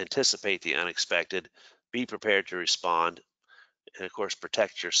to anticipate the unexpected, be prepared to respond, and of course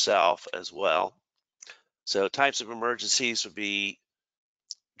protect yourself as well. So types of emergencies would be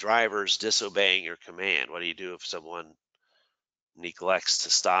drivers disobeying your command. What do you do if someone neglects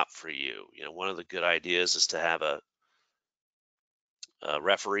to stop for you? One of the good ideas is to have a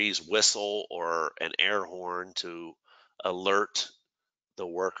referee's whistle or an air horn to alert the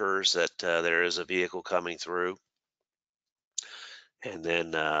workers that there is a vehicle coming through. And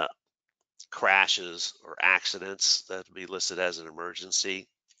then crashes or accidents that would be listed as an emergency.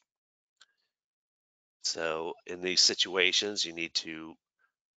 So in these situations, you need to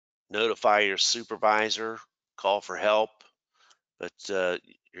notify your supervisor, call for help, but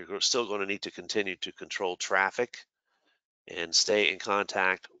you're still going to need to continue to control traffic and stay in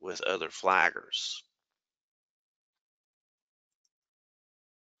contact with other flaggers.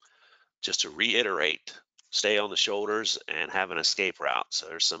 Just to reiterate, stay on the shoulders and have an escape route. So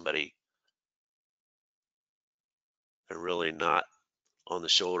there's somebody they're really not on the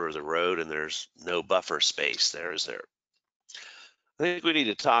shoulder of the road and there's no buffer space there, is there? I think we need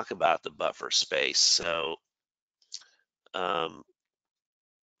to talk about the buffer space. So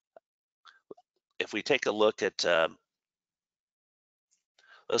if we take a look at,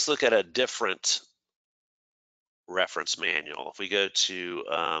 let's look at a different reference manual. If we go to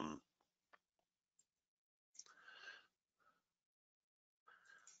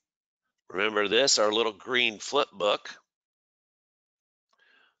remember this, our little green flip book.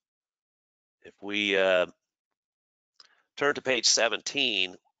 If we turn to page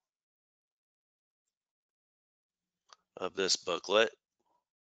 17 of this booklet,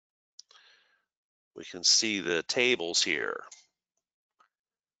 we can see the tables here.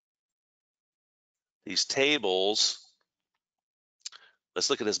 These tables,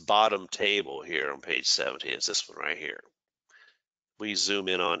 let's look at this bottom table here on page 17. It's this one right here. We zoom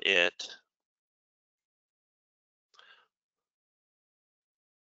in on it.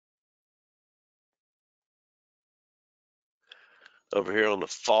 Over here on the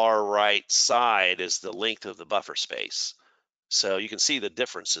far right side is the length of the buffer space. So you can see the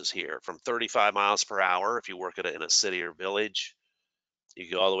differences here from 35 miles per hour if you work at in a city or village. You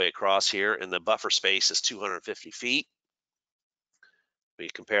go all the way across here, and the buffer space is 250 feet. We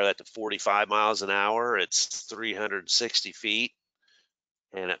compare that to 45 miles an hour, it's 360 feet.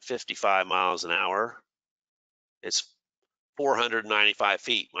 And at 55 miles an hour, it's 495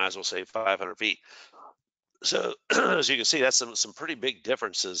 feet. Might as well say 500 feet. So as you can see, that's some pretty big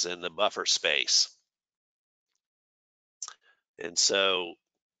differences in the buffer space. And so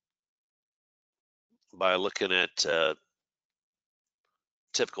by looking at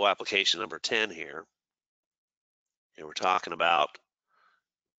typical application number 10 here, we're talking about,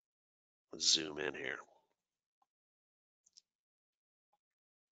 let's zoom in here.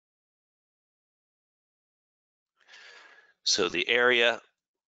 So the area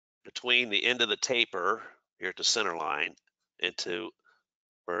between the end of the taper here at the center line into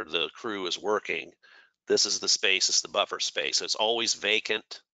where the crew is working, this is the space, it's the buffer space. So it's always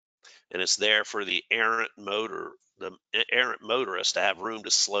vacant, and it's there for the errant motorist to have room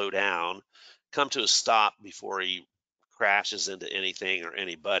to slow down, come to a stop before he crashes into anything or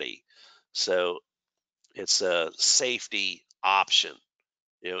anybody. So it's a safety option.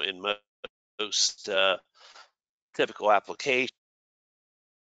 In most typical applications,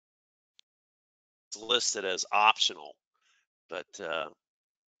 it's listed as optional, but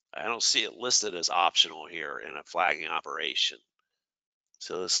I don't see it listed as optional here in a flagging operation.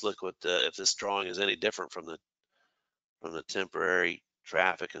 So let's look what if this drawing is any different from the temporary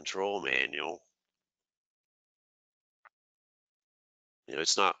traffic control manual.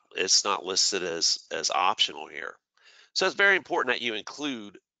 It's not listed as optional here. So it's very important that you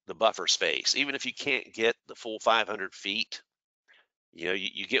include the buffer space, even if you can't get the full 500 feet.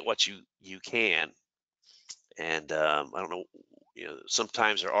 You get what you can, and I don't know.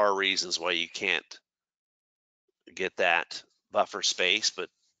 Sometimes there are reasons why you can't get that buffer space, but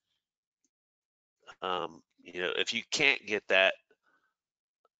if you can't get that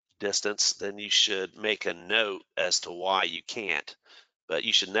distance, then you should make a note as to why you can't. But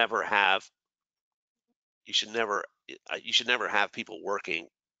you should never have people working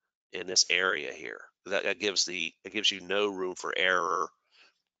in this area here. That gives you no room for error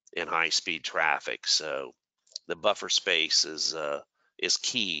in high-speed traffic. So the buffer space is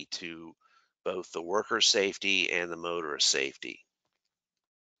key to both the worker safety and the motorist safety.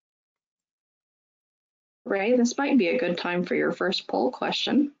 Ray, this might be a good time for your first poll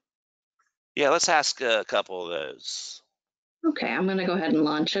question. Yeah, let's ask a couple of those. Okay, I'm going to go ahead and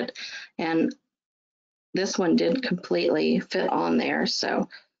launch it. And this one did completely fit on there. So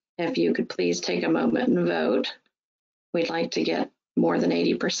if you could please take a moment and vote. We'd like to get more than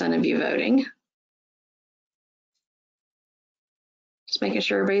 80% of you voting. Just making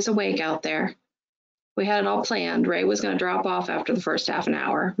sure everybody's awake out there. We had it all planned. Ray was going to drop off after the first half an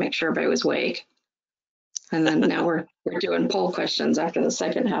hour, make sure everybody was awake. And then now we're doing poll questions after the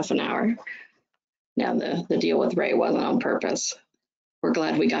second half an hour. Now the deal with Ray wasn't on purpose. We're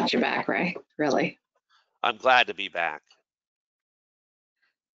glad we got you back, Ray, really. I'm glad to be back.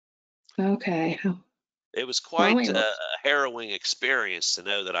 Okay. It was quite a harrowing experience to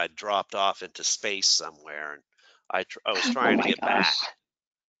know that I dropped off into space somewhere, and I was trying to get back.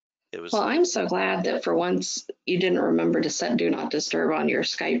 Well, I'm so glad that for once you didn't remember to set Do Not Disturb on your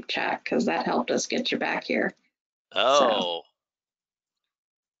Skype chat, because that helped us get you back here. Oh. So.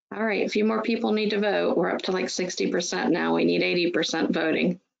 All right, a few more people need to vote. We're up to like 60% now. We need 80%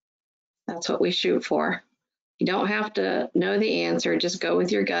 voting. That's what we shoot for. You don't have to know the answer. Just go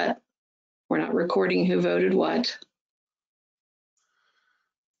with your gut. We're not recording who voted what.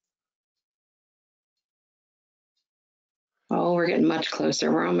 Oh, we're getting much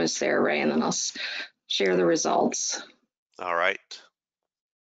closer. We're almost there, Ray, and then I'll share the results. All right.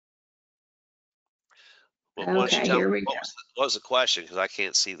 Well, okay, here we go. What was the question? Because I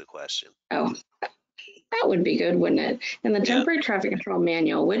can't see the question. Oh, that would be good, wouldn't it? In the temporary traffic control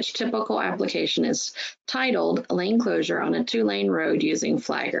manual, which typical application is titled lane closure on a 2-lane road using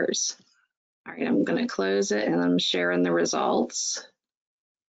flaggers? All right, I'm going to close it and I'm sharing the results.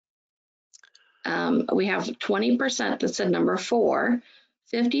 We have 20% that said number 4,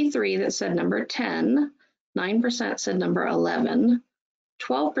 53 that said number 10, 9% said number 11,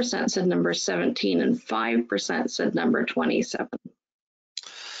 12% said number 17, and 5% said number 27.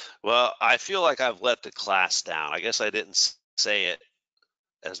 Well, I feel like I've let the class down. I guess I didn't say it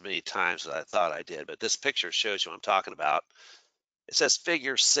as many times as I thought I did, but this picture shows you what I'm talking about. It says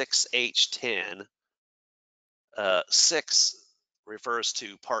figure 6H10. 6 refers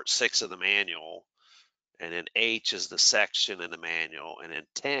to part 6 of the manual, and then H is the section in the manual, and then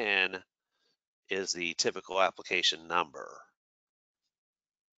 10 is the typical application number.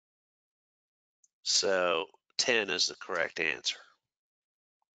 So 10 is the correct answer.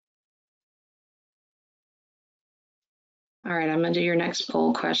 All right, I'm going to do your next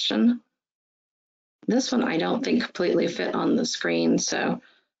poll question. This one I don't think completely fit on the screen, so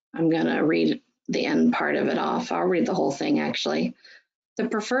I'm going to read the end part of it off. I'll read the whole thing, actually. The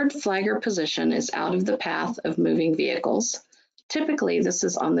preferred flagger position is out of the path of moving vehicles. Typically, this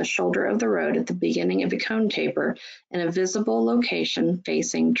is on the shoulder of the road at the beginning of a cone taper in a visible location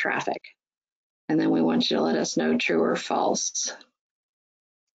facing traffic. And then we want you to let us know true or false.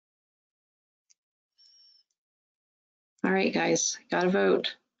 All right, guys, got to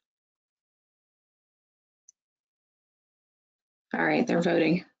vote. All right, they're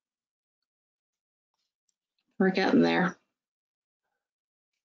voting. We're getting there.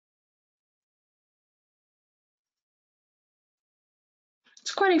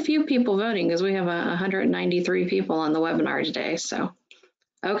 It's quite a few people voting because we have 193 people on the webinar today. So,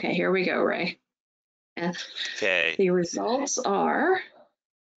 okay, here we go, Ray. And okay. the results are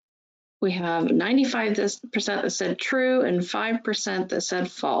We have 95% that said true and 5% that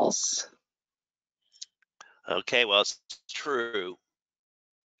said false. Okay, well, it's true.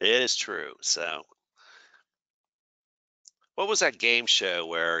 It is true. So, what was that game show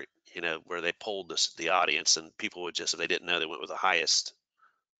where where they polled the audience and people would just, if they didn't know, they went with the highest,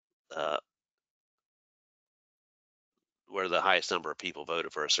 uh, where the highest number of people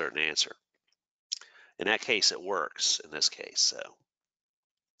voted for a certain answer. In that case, it works. In this case, so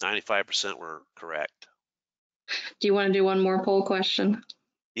 95% were correct. Do you want to do one more poll question?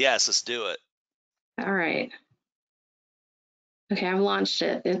 Yes, let's do it. All right. Okay, I've launched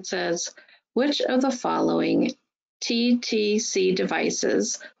it. It says, which of the following TTC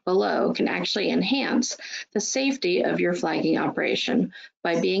devices below can actually enhance the safety of your flagging operation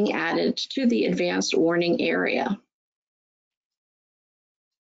by being added to the advanced warning area?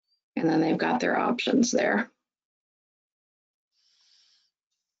 And then they've got their options there.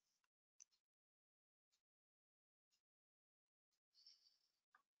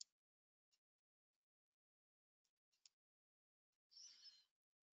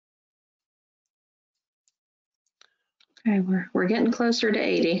 Okay, we're getting closer to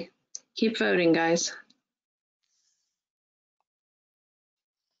 80. Keep voting, guys.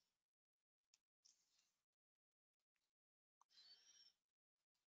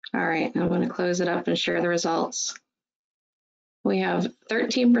 All right, I'm going to close it up and share the results. We have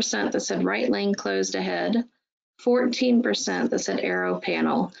 13% that said right lane closed ahead, 14% that said arrow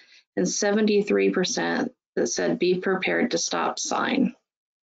panel, and 73% that said be prepared to stop sign.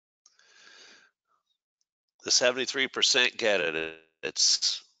 The 73% get it.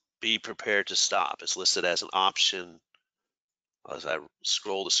 It's be prepared to stop. It's listed as an option. As I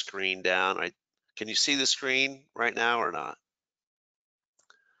scroll the screen down, can you see the screen right now or not?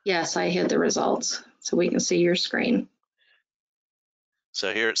 Yes, I hid the results so we can see your screen.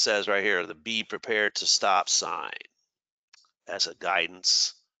 So here it says right here, the be prepared to stop sign as a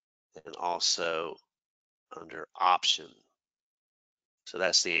guidance, and also under option. So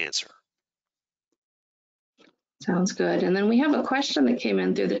that's the answer. Sounds good. And then we have a question that came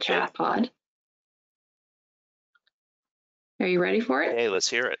in through the chat pod. Are you ready for it? Hey, let's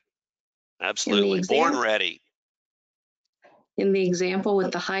hear it. Absolutely. Born ready. In the example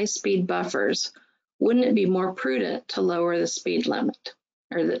with the high-speed buffers, wouldn't it be more prudent to lower the speed limit?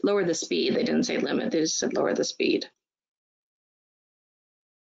 Or lower the speed, they didn't say limit, they just said lower the speed.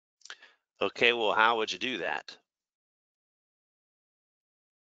 Okay, well, how would you do that?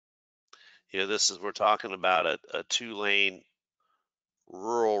 We're talking about a 2-lane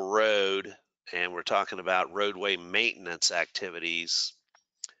rural road, and we're talking about roadway maintenance activities.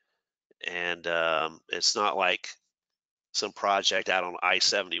 And it's not like some project out on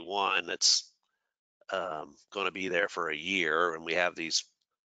I-71 that's going to be there for a year, and we have these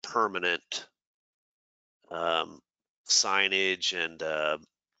permanent signage and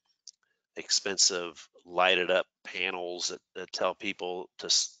expensive lighted up panels that tell people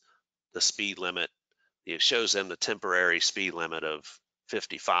the speed limit. It shows them the temporary speed limit of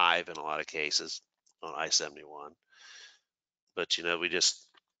 55 in a lot of cases on I-71. But you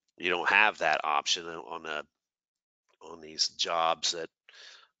don't have that option on these jobs that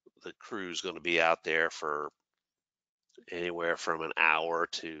the crew's going to be out there for anywhere from an hour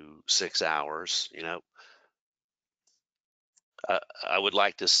to 6 hours. I would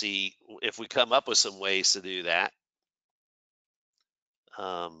like to see if we come up with some ways to do that.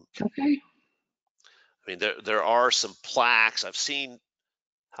 Okay. I mean, there are some plaques. I've seen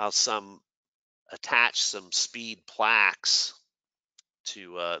how some attach some speed plaques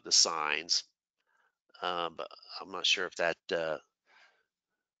to the signs, but I'm not sure if that. Well,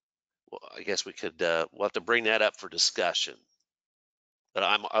 I guess we'll have to bring that up for discussion. But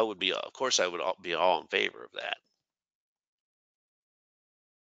I would be, of course, I would be all in favor of that.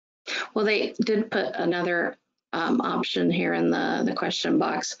 Well, they did put another option here in the question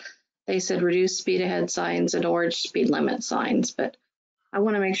box. They said reduce speed ahead signs and orange speed limit signs, but I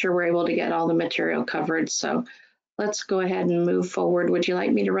want to make sure we're able to get all the material covered. So let's go ahead and move forward. Would you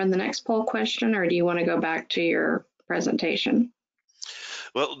like me to run the next poll question, or do you want to go back to your presentation?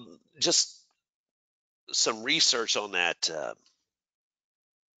 Well, just some research on that.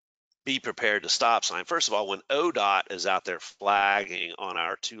 Be prepared to stop sign. First of all, when ODOT is out there flagging on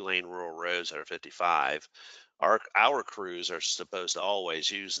our 2-lane rural roads that are 55, our crews are supposed to always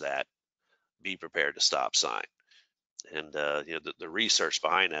use that be prepared to stop sign. And the research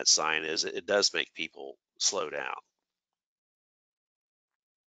behind that sign is it does make people slow down.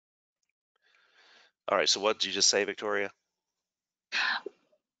 All right, so what did you just say, Victoria?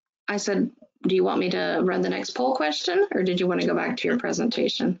 I said, do you want me to run the next poll question, or did you want to go back to your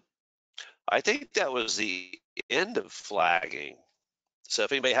presentation? I think that was the end of flagging. So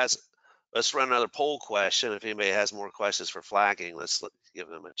if anybody has, let's run another poll question. If anybody has more questions for flagging, let's give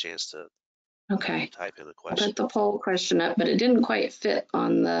them a chance to Okay, type in a I question. put the poll question up, but it didn't quite fit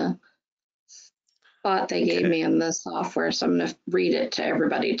on the spot they gave me in the software, so I'm going to read it to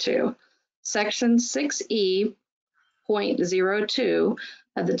everybody too. Section 6E.02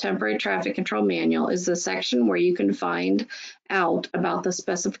 of the Temporary Traffic Control Manual is the section where you can find out about the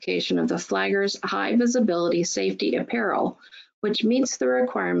specification of the flagger's high visibility safety apparel, which meets the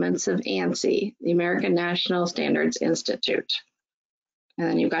requirements of ANSI, the American National Standards Institute. And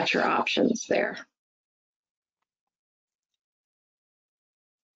then you've got your options there.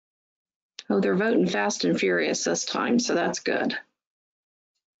 Oh, they're voting fast and furious this time, so that's good.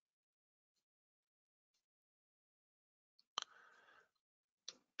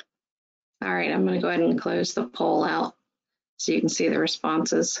 All right, I'm going to go ahead and close the poll out so you can see the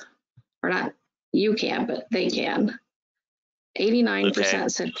responses. Or not, you can, but they can.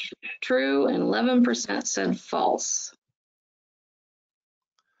 89% said true and 11% said false.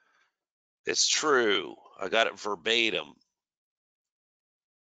 It's true. I got it verbatim.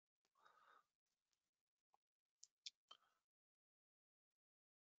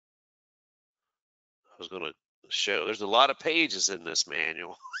 I was going to show, there's a lot of pages in this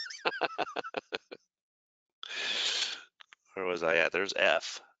manual. Where was I at? There's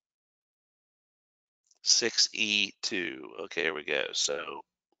F. 6E2. Okay, here we go. So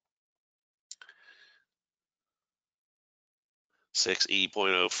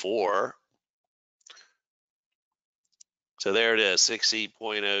 6E.04. So there it is,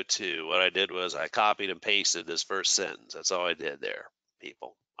 6E.02. What I did was I copied and pasted this first sentence. That's all I did there,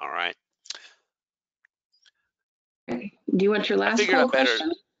 people. All right. Okay. Do you want your last poll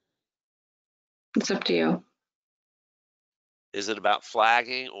question? It's up to you. Is it about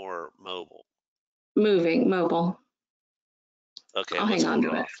flagging or mobile? Mobile. Okay, I'll let's hang on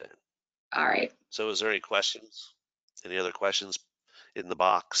hold to it. off then. All right. So is there any questions? Any other questions in the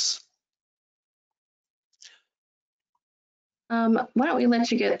box? Why don't we let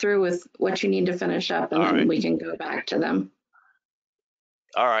you get through with what you need to finish up, and then we can go back to them.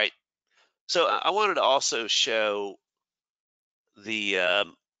 All right. So I wanted to also show the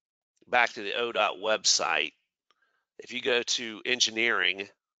back to the ODOT website. If you go to engineering,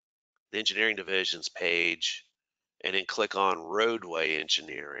 the engineering divisions page, and then click on roadway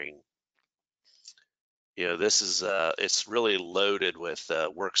engineering, you know, this is it's really loaded with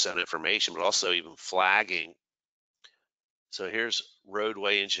work zone information, but also even flagging. So here's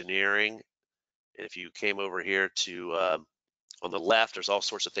roadway engineering. And if you came over here to on the left, there's all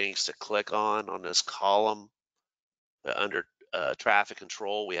sorts of things to click on this column. Under traffic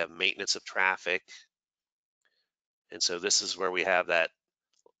control, we have maintenance of traffic. And so this is where we have that.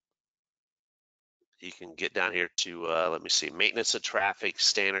 You can get down here to, let me see, maintenance of traffic,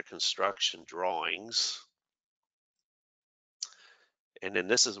 standard construction drawings. And then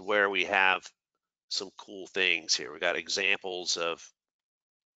this is where we have some cool things here. We got examples of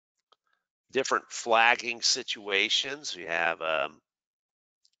different flagging situations. We have, let's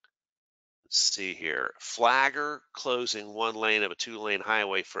see here, flagger closing one lane of a 2-lane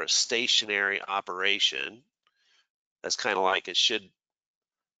highway for a stationary operation. That's kind of like it should.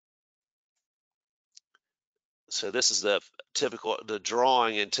 So this is the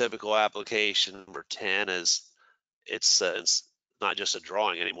drawing in typical application number 10 is it's not just a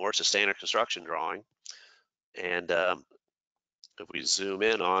drawing anymore. It's a standard construction drawing. And if we zoom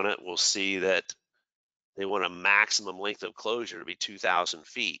in on it, we'll see that they want a maximum length of closure to be 2,000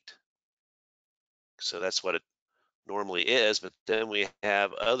 feet. So that's what it normally is. But then we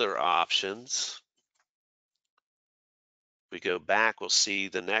have other options. If we go back, we'll see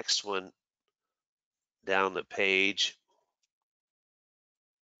the next one down the page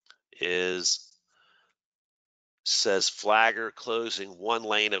says flagger closing one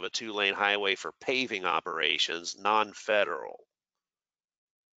lane of a 2-lane highway for paving operations, non-federal.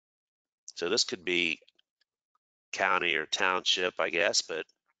 So this could be county or township, I guess, but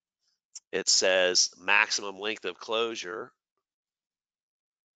it says maximum length of closure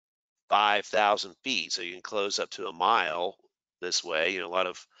 5,000 feet. So you can close up to a mile this way. You know,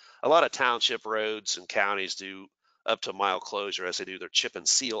 a lot of township roads and counties do up to a mile closure as they do their chip and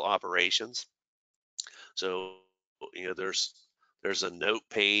seal operations. So, you know, there's a note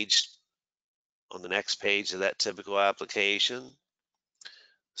page on the next page of that typical application.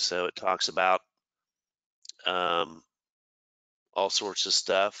 So it talks about all sorts of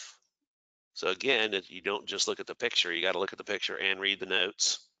stuff. So again, you don't just look at the picture, you got to look at the picture and read the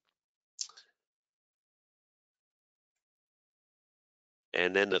notes.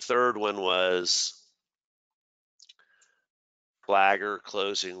 And then the third one was flagger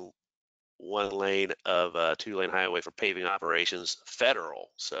closing one lane of a 2-lane highway for paving operations,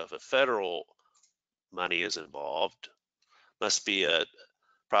 federal. So if a federal money is involved, must be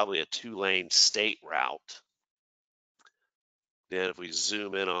probably a 2-lane state route. Then if we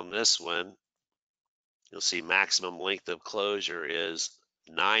zoom in on this one, you'll see maximum length of closure is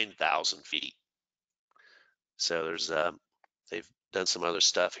 9,000 feet. So there's they've done some other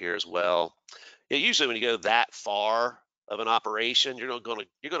stuff here as well. Yeah, usually when you go that far of an operation, you're going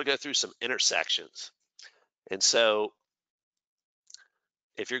to go through some intersections. And so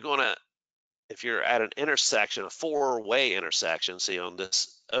if you're at an intersection, a 4-way intersection, see on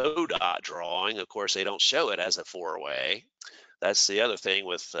this ODOT drawing, of course, they don't show it as a 4-way. That's the other thing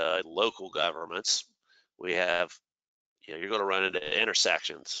with local governments. We have, you're going to run into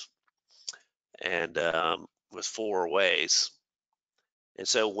intersections and with 4 ways. And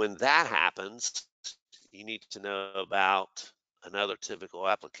so when that happens, you need to know about another typical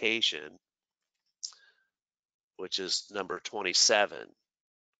application, which is number 27.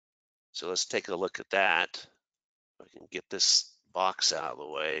 So let's take a look at that. If I can get this box out of the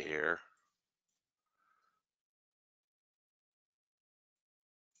way here.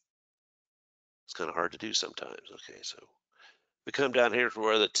 It's kind of hard to do sometimes. Okay, so we come down here to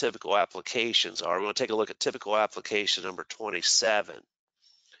where the typical applications are. We're going to take a look at typical application number 27.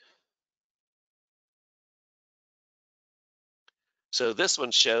 So this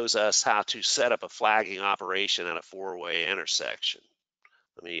one shows us how to set up a flagging operation at a 4-way intersection.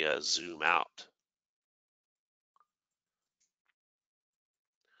 Let me zoom out.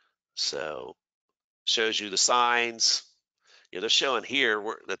 So shows you the signs. They're showing here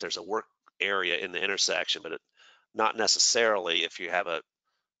that there's a work area in the intersection, but not necessarily if you have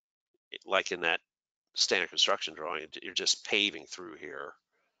like in that standard construction drawing, you're just paving through here.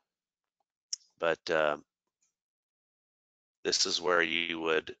 But this is where you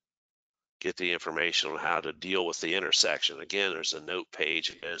would get the information on how to deal with the intersection. Again, there's a note page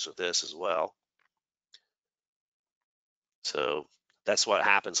that goes with this as well. So that's what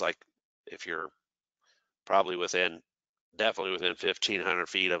happens, like if you're probably definitely within 1,500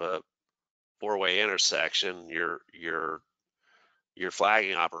 feet of a 4-way intersection, your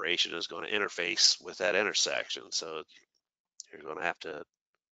flagging operation is going to interface with that intersection. So you're going to have to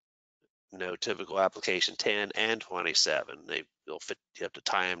know typical application 10 and 27. They'll fit. You have to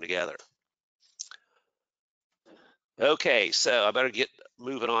tie them together. Okay, so I better get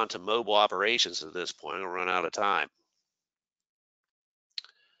moving on to mobile operations at this point. I'm gonna run out of time.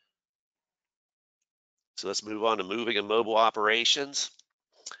 So let's move on to moving and mobile operations.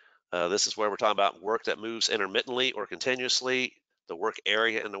 This is where we're talking about work that moves intermittently or continuously. The work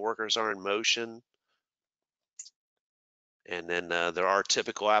area and the workers are in motion. And then there are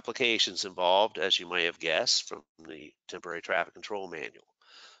typical applications involved, as you may have guessed from the temporary traffic control manual.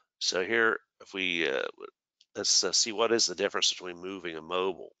 So here, if we let's see what is the difference between moving and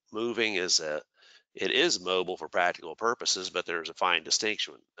mobile. Moving it is mobile for practical purposes, but there's a fine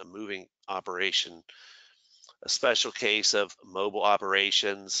distinction. A moving operation, a special case of mobile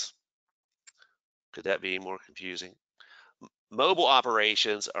operations. Could that be more confusing? Mobile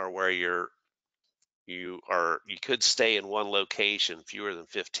operations are where you could stay in one location fewer than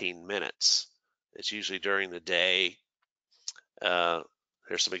 15 minutes. It's usually during the day. There's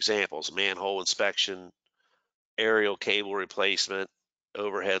some examples: manhole inspection, aerial cable replacement,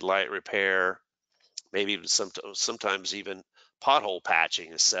 overhead light repair, maybe even sometimes even pothole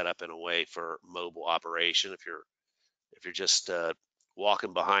patching is set up in a way for mobile operation. If you're just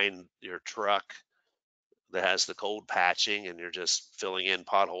walking behind your truck that has the cold patching and you're just filling in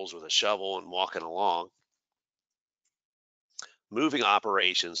potholes with a shovel and walking along. Moving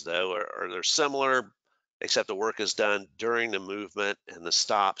operations, though, they're similar, except the work is done during the movement and the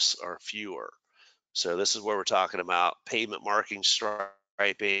stops are fewer. So this is where we're talking about pavement marking,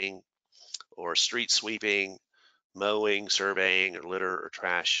 striping, or street sweeping, mowing, surveying, or litter or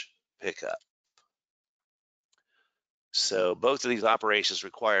trash pickup. So both of these operations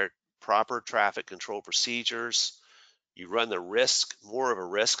require proper traffic control procedures. You run more of a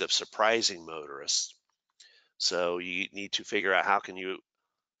risk of surprising motorists. So you need to figure out how can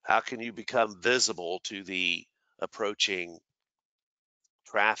you become visible to the approaching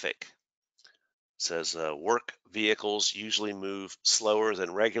traffic. It says work vehicles usually move slower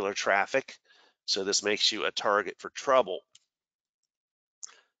than regular traffic, so this makes you a target for trouble.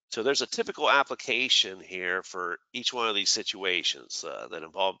 So there's a typical application here for each one of these situations that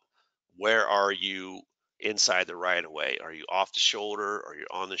involve where are you inside the right of way? Are you off the shoulder? Are you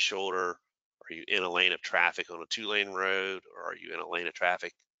on the shoulder? Are Are you in a lane of traffic on a 2-lane road, or are you in a lane of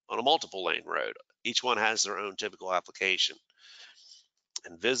traffic on a multiple lane road? Each one has their own typical application.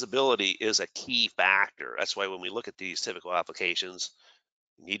 And visibility is a key factor. That's why when we look at these typical applications,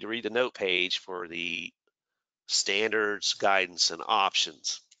 you need to read the note page for the standards, guidance, and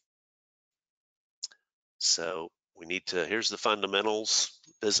options. So we need to, here's the fundamentals: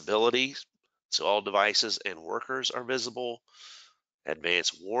 visibility, so all devices and workers are visible;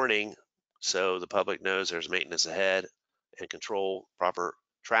 advanced warning, so the public knows there's maintenance ahead; and control, proper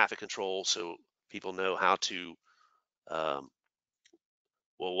traffic control, so people know how to, well,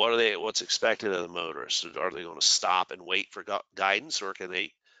 what's expected of the motorists. Are they going to stop and wait for guidance, or can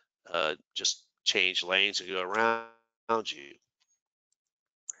they just change lanes and go around you?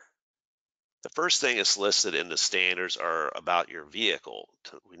 The first thing that's listed in the standards are about your vehicle.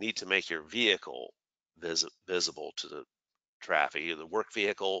 We need to make your vehicle visible to the traffic, either the work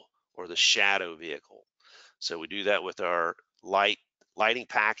vehicle or the shadow vehicle. So we do that with our lighting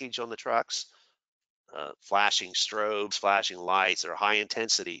package on the trucks, flashing strobes, flashing lights, or high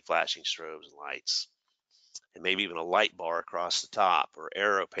intensity flashing strobes and lights, and maybe even a light bar across the top, or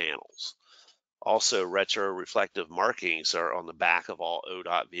arrow panels. Also, retro-reflective markings are on the back of all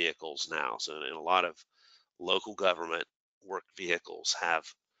ODOT vehicles now. So in a lot of local government work vehicles have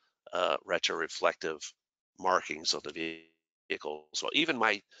retro-reflective markings on the vehicles. Well, even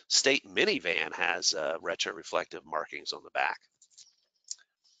my state minivan has retro-reflective markings on the back.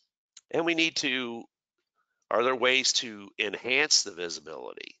 And we need to, are there ways to enhance the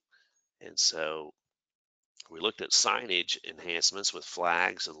visibility? And so we looked at signage enhancements with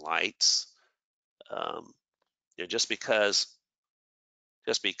flags and lights. Just because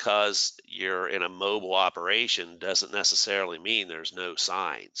you're in a mobile operation doesn't necessarily mean there's no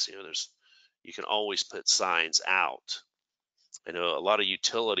signs. You can always put signs out. I know a lot of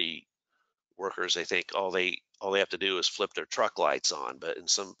utility workers, they think all they have to do is flip their truck lights on, but in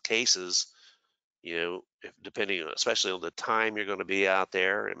some cases, depending, especially on the time you're going to be out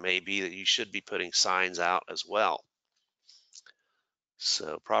there, it may be that you should be putting signs out as well.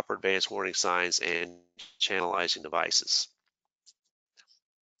 So proper advanced warning signs and channelizing devices.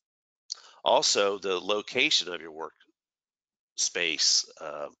 Also, the location of your workspace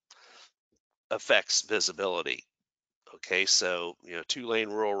affects visibility. Okay, so 2-lane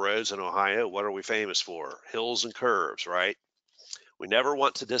rural roads in Ohio, what are we famous for? Hills and curves, right? We never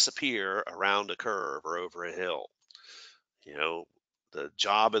want to disappear around a curve or over a hill. The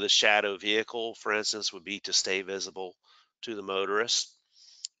job of the shadow vehicle, for instance, would be to stay visible to the motorist.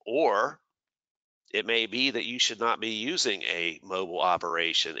 Or it may be that you should not be using a mobile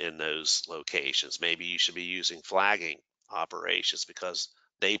operation in those locations. Maybe you should be using flagging operations because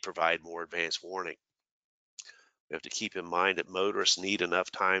they provide more advanced warning. We have to keep in mind that motorists need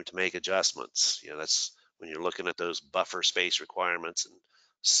enough time to make adjustments. That's when you're looking at those buffer space requirements and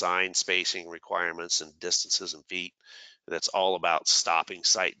sign spacing requirements and distances in feet. That's all about stopping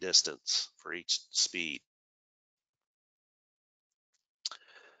sight distance for each speed.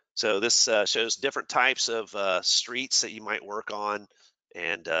 So this shows different types of streets that you might work on,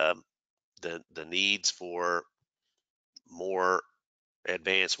 and the needs for more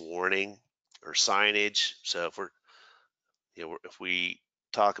advanced warning or signage. So if we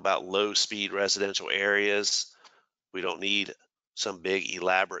talk about low speed residential areas, we don't need some big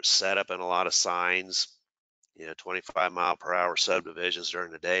elaborate setup and a lot of signs. 25-mile-per-hour subdivisions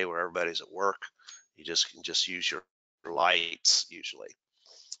during the day where everybody's at work. You can just use your lights usually.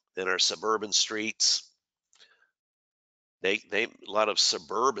 Then our suburban streets. A lot of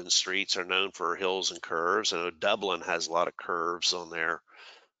suburban streets are known for hills and curves. I know Dublin has a lot of curves on their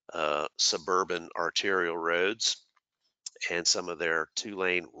suburban arterial roads and some of their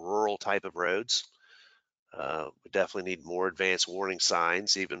 2-lane rural type of roads. We definitely need more advanced warning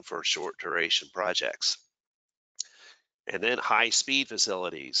signs, even for short duration projects. And then high-speed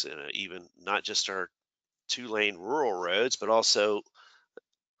facilities, even not just our 2-lane rural roads, but also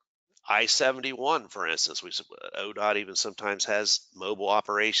I-71, for instance. ODOT even sometimes has mobile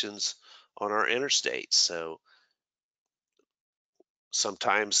operations on our interstates. So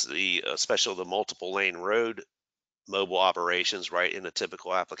sometimes especially the multiple lane road mobile operations, right, in a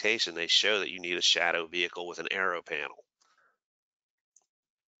typical application, they show that you need a shadow vehicle with an arrow panel.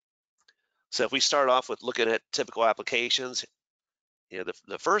 So if we start off with looking at typical applications,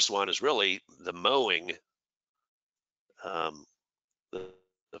 the first one is really the mowing.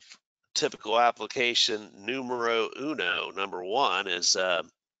 The typical application numero uno, number one, is all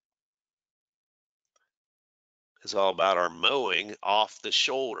about our mowing off the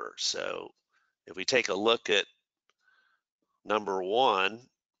shoulder. So if we take a look at number one,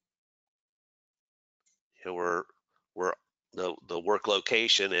 we're the work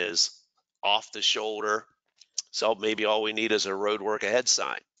location is off the shoulder, so maybe all we need is a road work ahead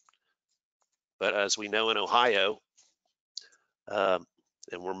sign. But as we know in Ohio, and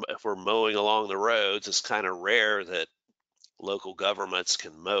if we're mowing along the roads, it's kind of rare that local governments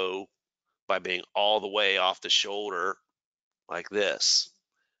can mow by being all the way off the shoulder like this.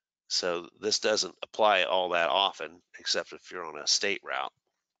 So this doesn't apply all that often, except if you're on a state route.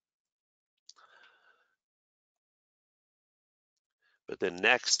 But then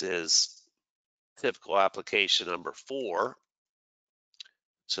next is typical application number 4.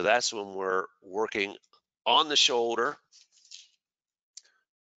 So that's when we're working on the shoulder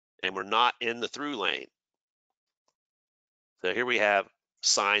and we're not in the through lane. So here we have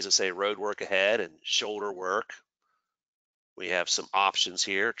signs that say road work ahead and shoulder work. We have some options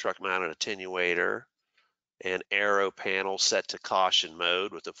here: truck mounted attenuator and arrow panel set to caution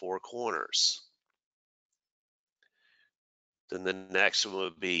mode with the 4 corners. Then the next one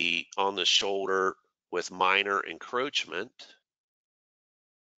would be on the shoulder with minor encroachment,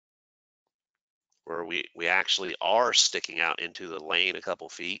 where we actually are sticking out into the lane a couple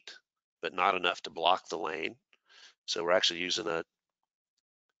feet, but not enough to block the lane. So we're actually using a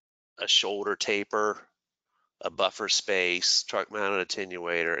shoulder taper, a buffer space, truck mounted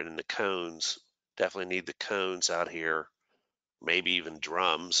attenuator, and then the cones. Definitely need the cones out here, maybe even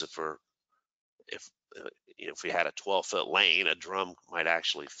drums if we had a 12-foot lane, a drum might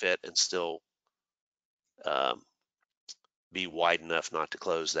actually fit and still be wide enough not to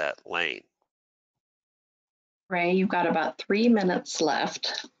close that lane. Ray, you've got about 3 minutes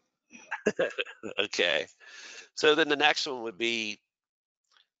left. Okay, so then the next one would be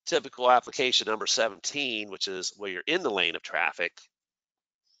typical application number 17, which is where you're in the lane of traffic.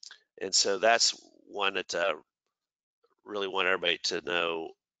 And so that's one that really want everybody to know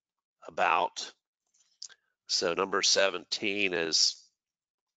about. So number 17 is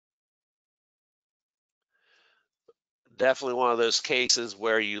definitely one of those cases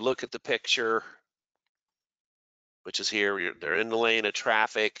where you look at the picture, which is here, they're in the lane of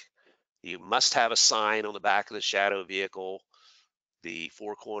traffic. You must have a sign on the back of the shadow vehicle. The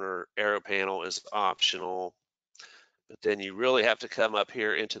 4-corner arrow panel is optional. But then you really have to come up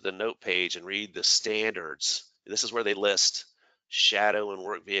here into the note page and read the standards. This is where they list shadow and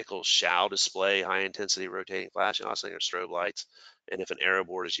work vehicles shall display high-intensity rotating flashing oscillating or strobe lights. And if an arrow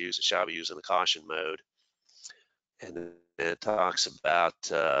board is used, it shall be used in the caution mode. And then it talks about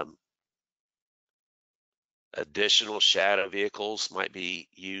additional shadow vehicles might be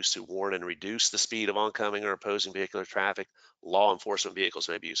used to warn and reduce the speed of oncoming or opposing vehicular traffic. Law enforcement vehicles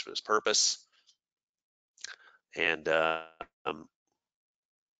may be used for this purpose. And then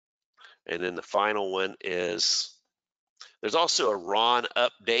the final one is, there's also a RON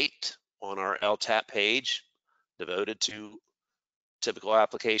update on our LTAP page devoted to typical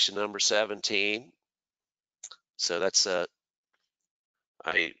application number 17. So that's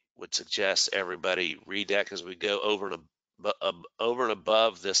I would suggest everybody read that, because we go over and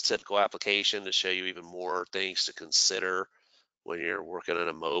above this typical application to show you even more things to consider when you're working in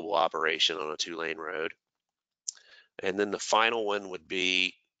a mobile operation on a 2-lane road. And then the final one would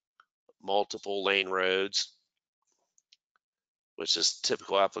be multiple lane roads, which is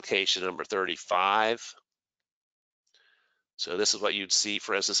typical application number 35. So this is what you'd see,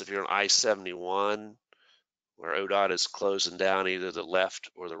 for instance, if you're on I-71, where ODOT is closing down either the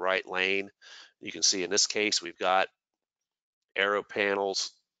left or the right lane. You can see in this case, we've got arrow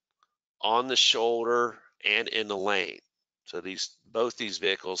panels on the shoulder and in the lane. So both these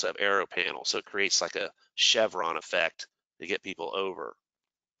vehicles have arrow panels, so it creates like a chevron effect to get people over.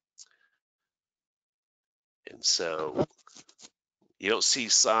 And so you don't see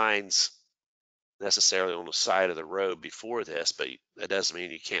signs necessarily on the side of the road before this, but that doesn't mean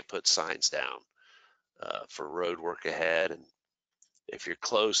you can't put signs down for road work ahead. And if you're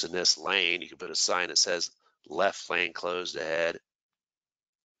close in this lane, you can put a sign that says left lane closed ahead.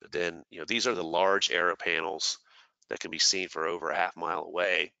 But then, these are the large arrow panels that can be seen for over a half mile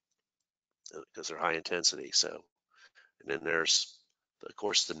away because they're high intensity. So, and then there's, of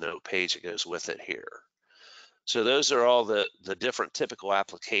course, the note page that goes with it here. So those are all the different typical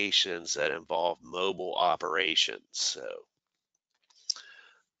applications that involve mobile operations. So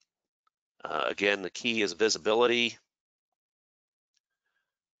again, the key is visibility.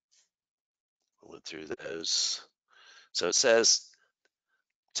 I went through those. So it says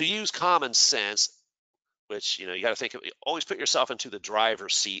to use common sense, which, you got to think of, always put yourself into the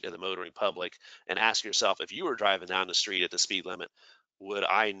driver's seat of the motoring public and ask yourself, if you were driving down the street at the speed limit, would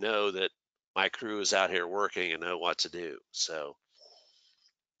I know that my crew is out here working and know what to do? So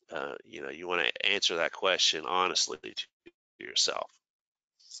you know, you want to answer that question honestly to yourself.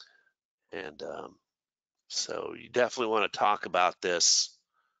 And so you definitely want to talk about this.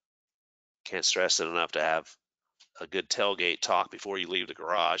 Can't stress it enough to have a good tailgate talk before you leave the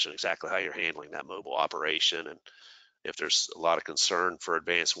garage and exactly how you're handling that mobile operation. And if there's a lot of concern for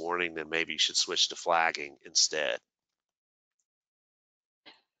advance warning, then maybe you should switch to flagging instead.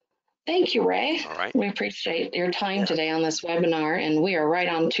 Thank you, Ray. All right. We appreciate your time Yeah. today on this webinar, and we are right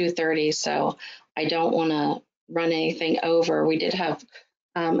on 2:30, so I don't want to run anything over. We did have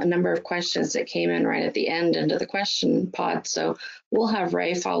a number of questions that came in right at the end into the question pod, so we'll have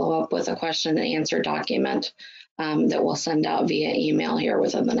Ray follow up with a question and answer document that we'll send out via email here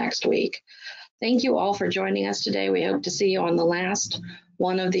within the next week. Thank you all for joining us today. We hope to see you on the last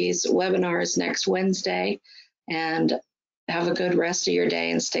one of these webinars next Wednesday, and have a good rest of your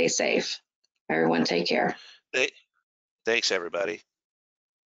day and stay safe. Everyone take care. Thanks, everybody.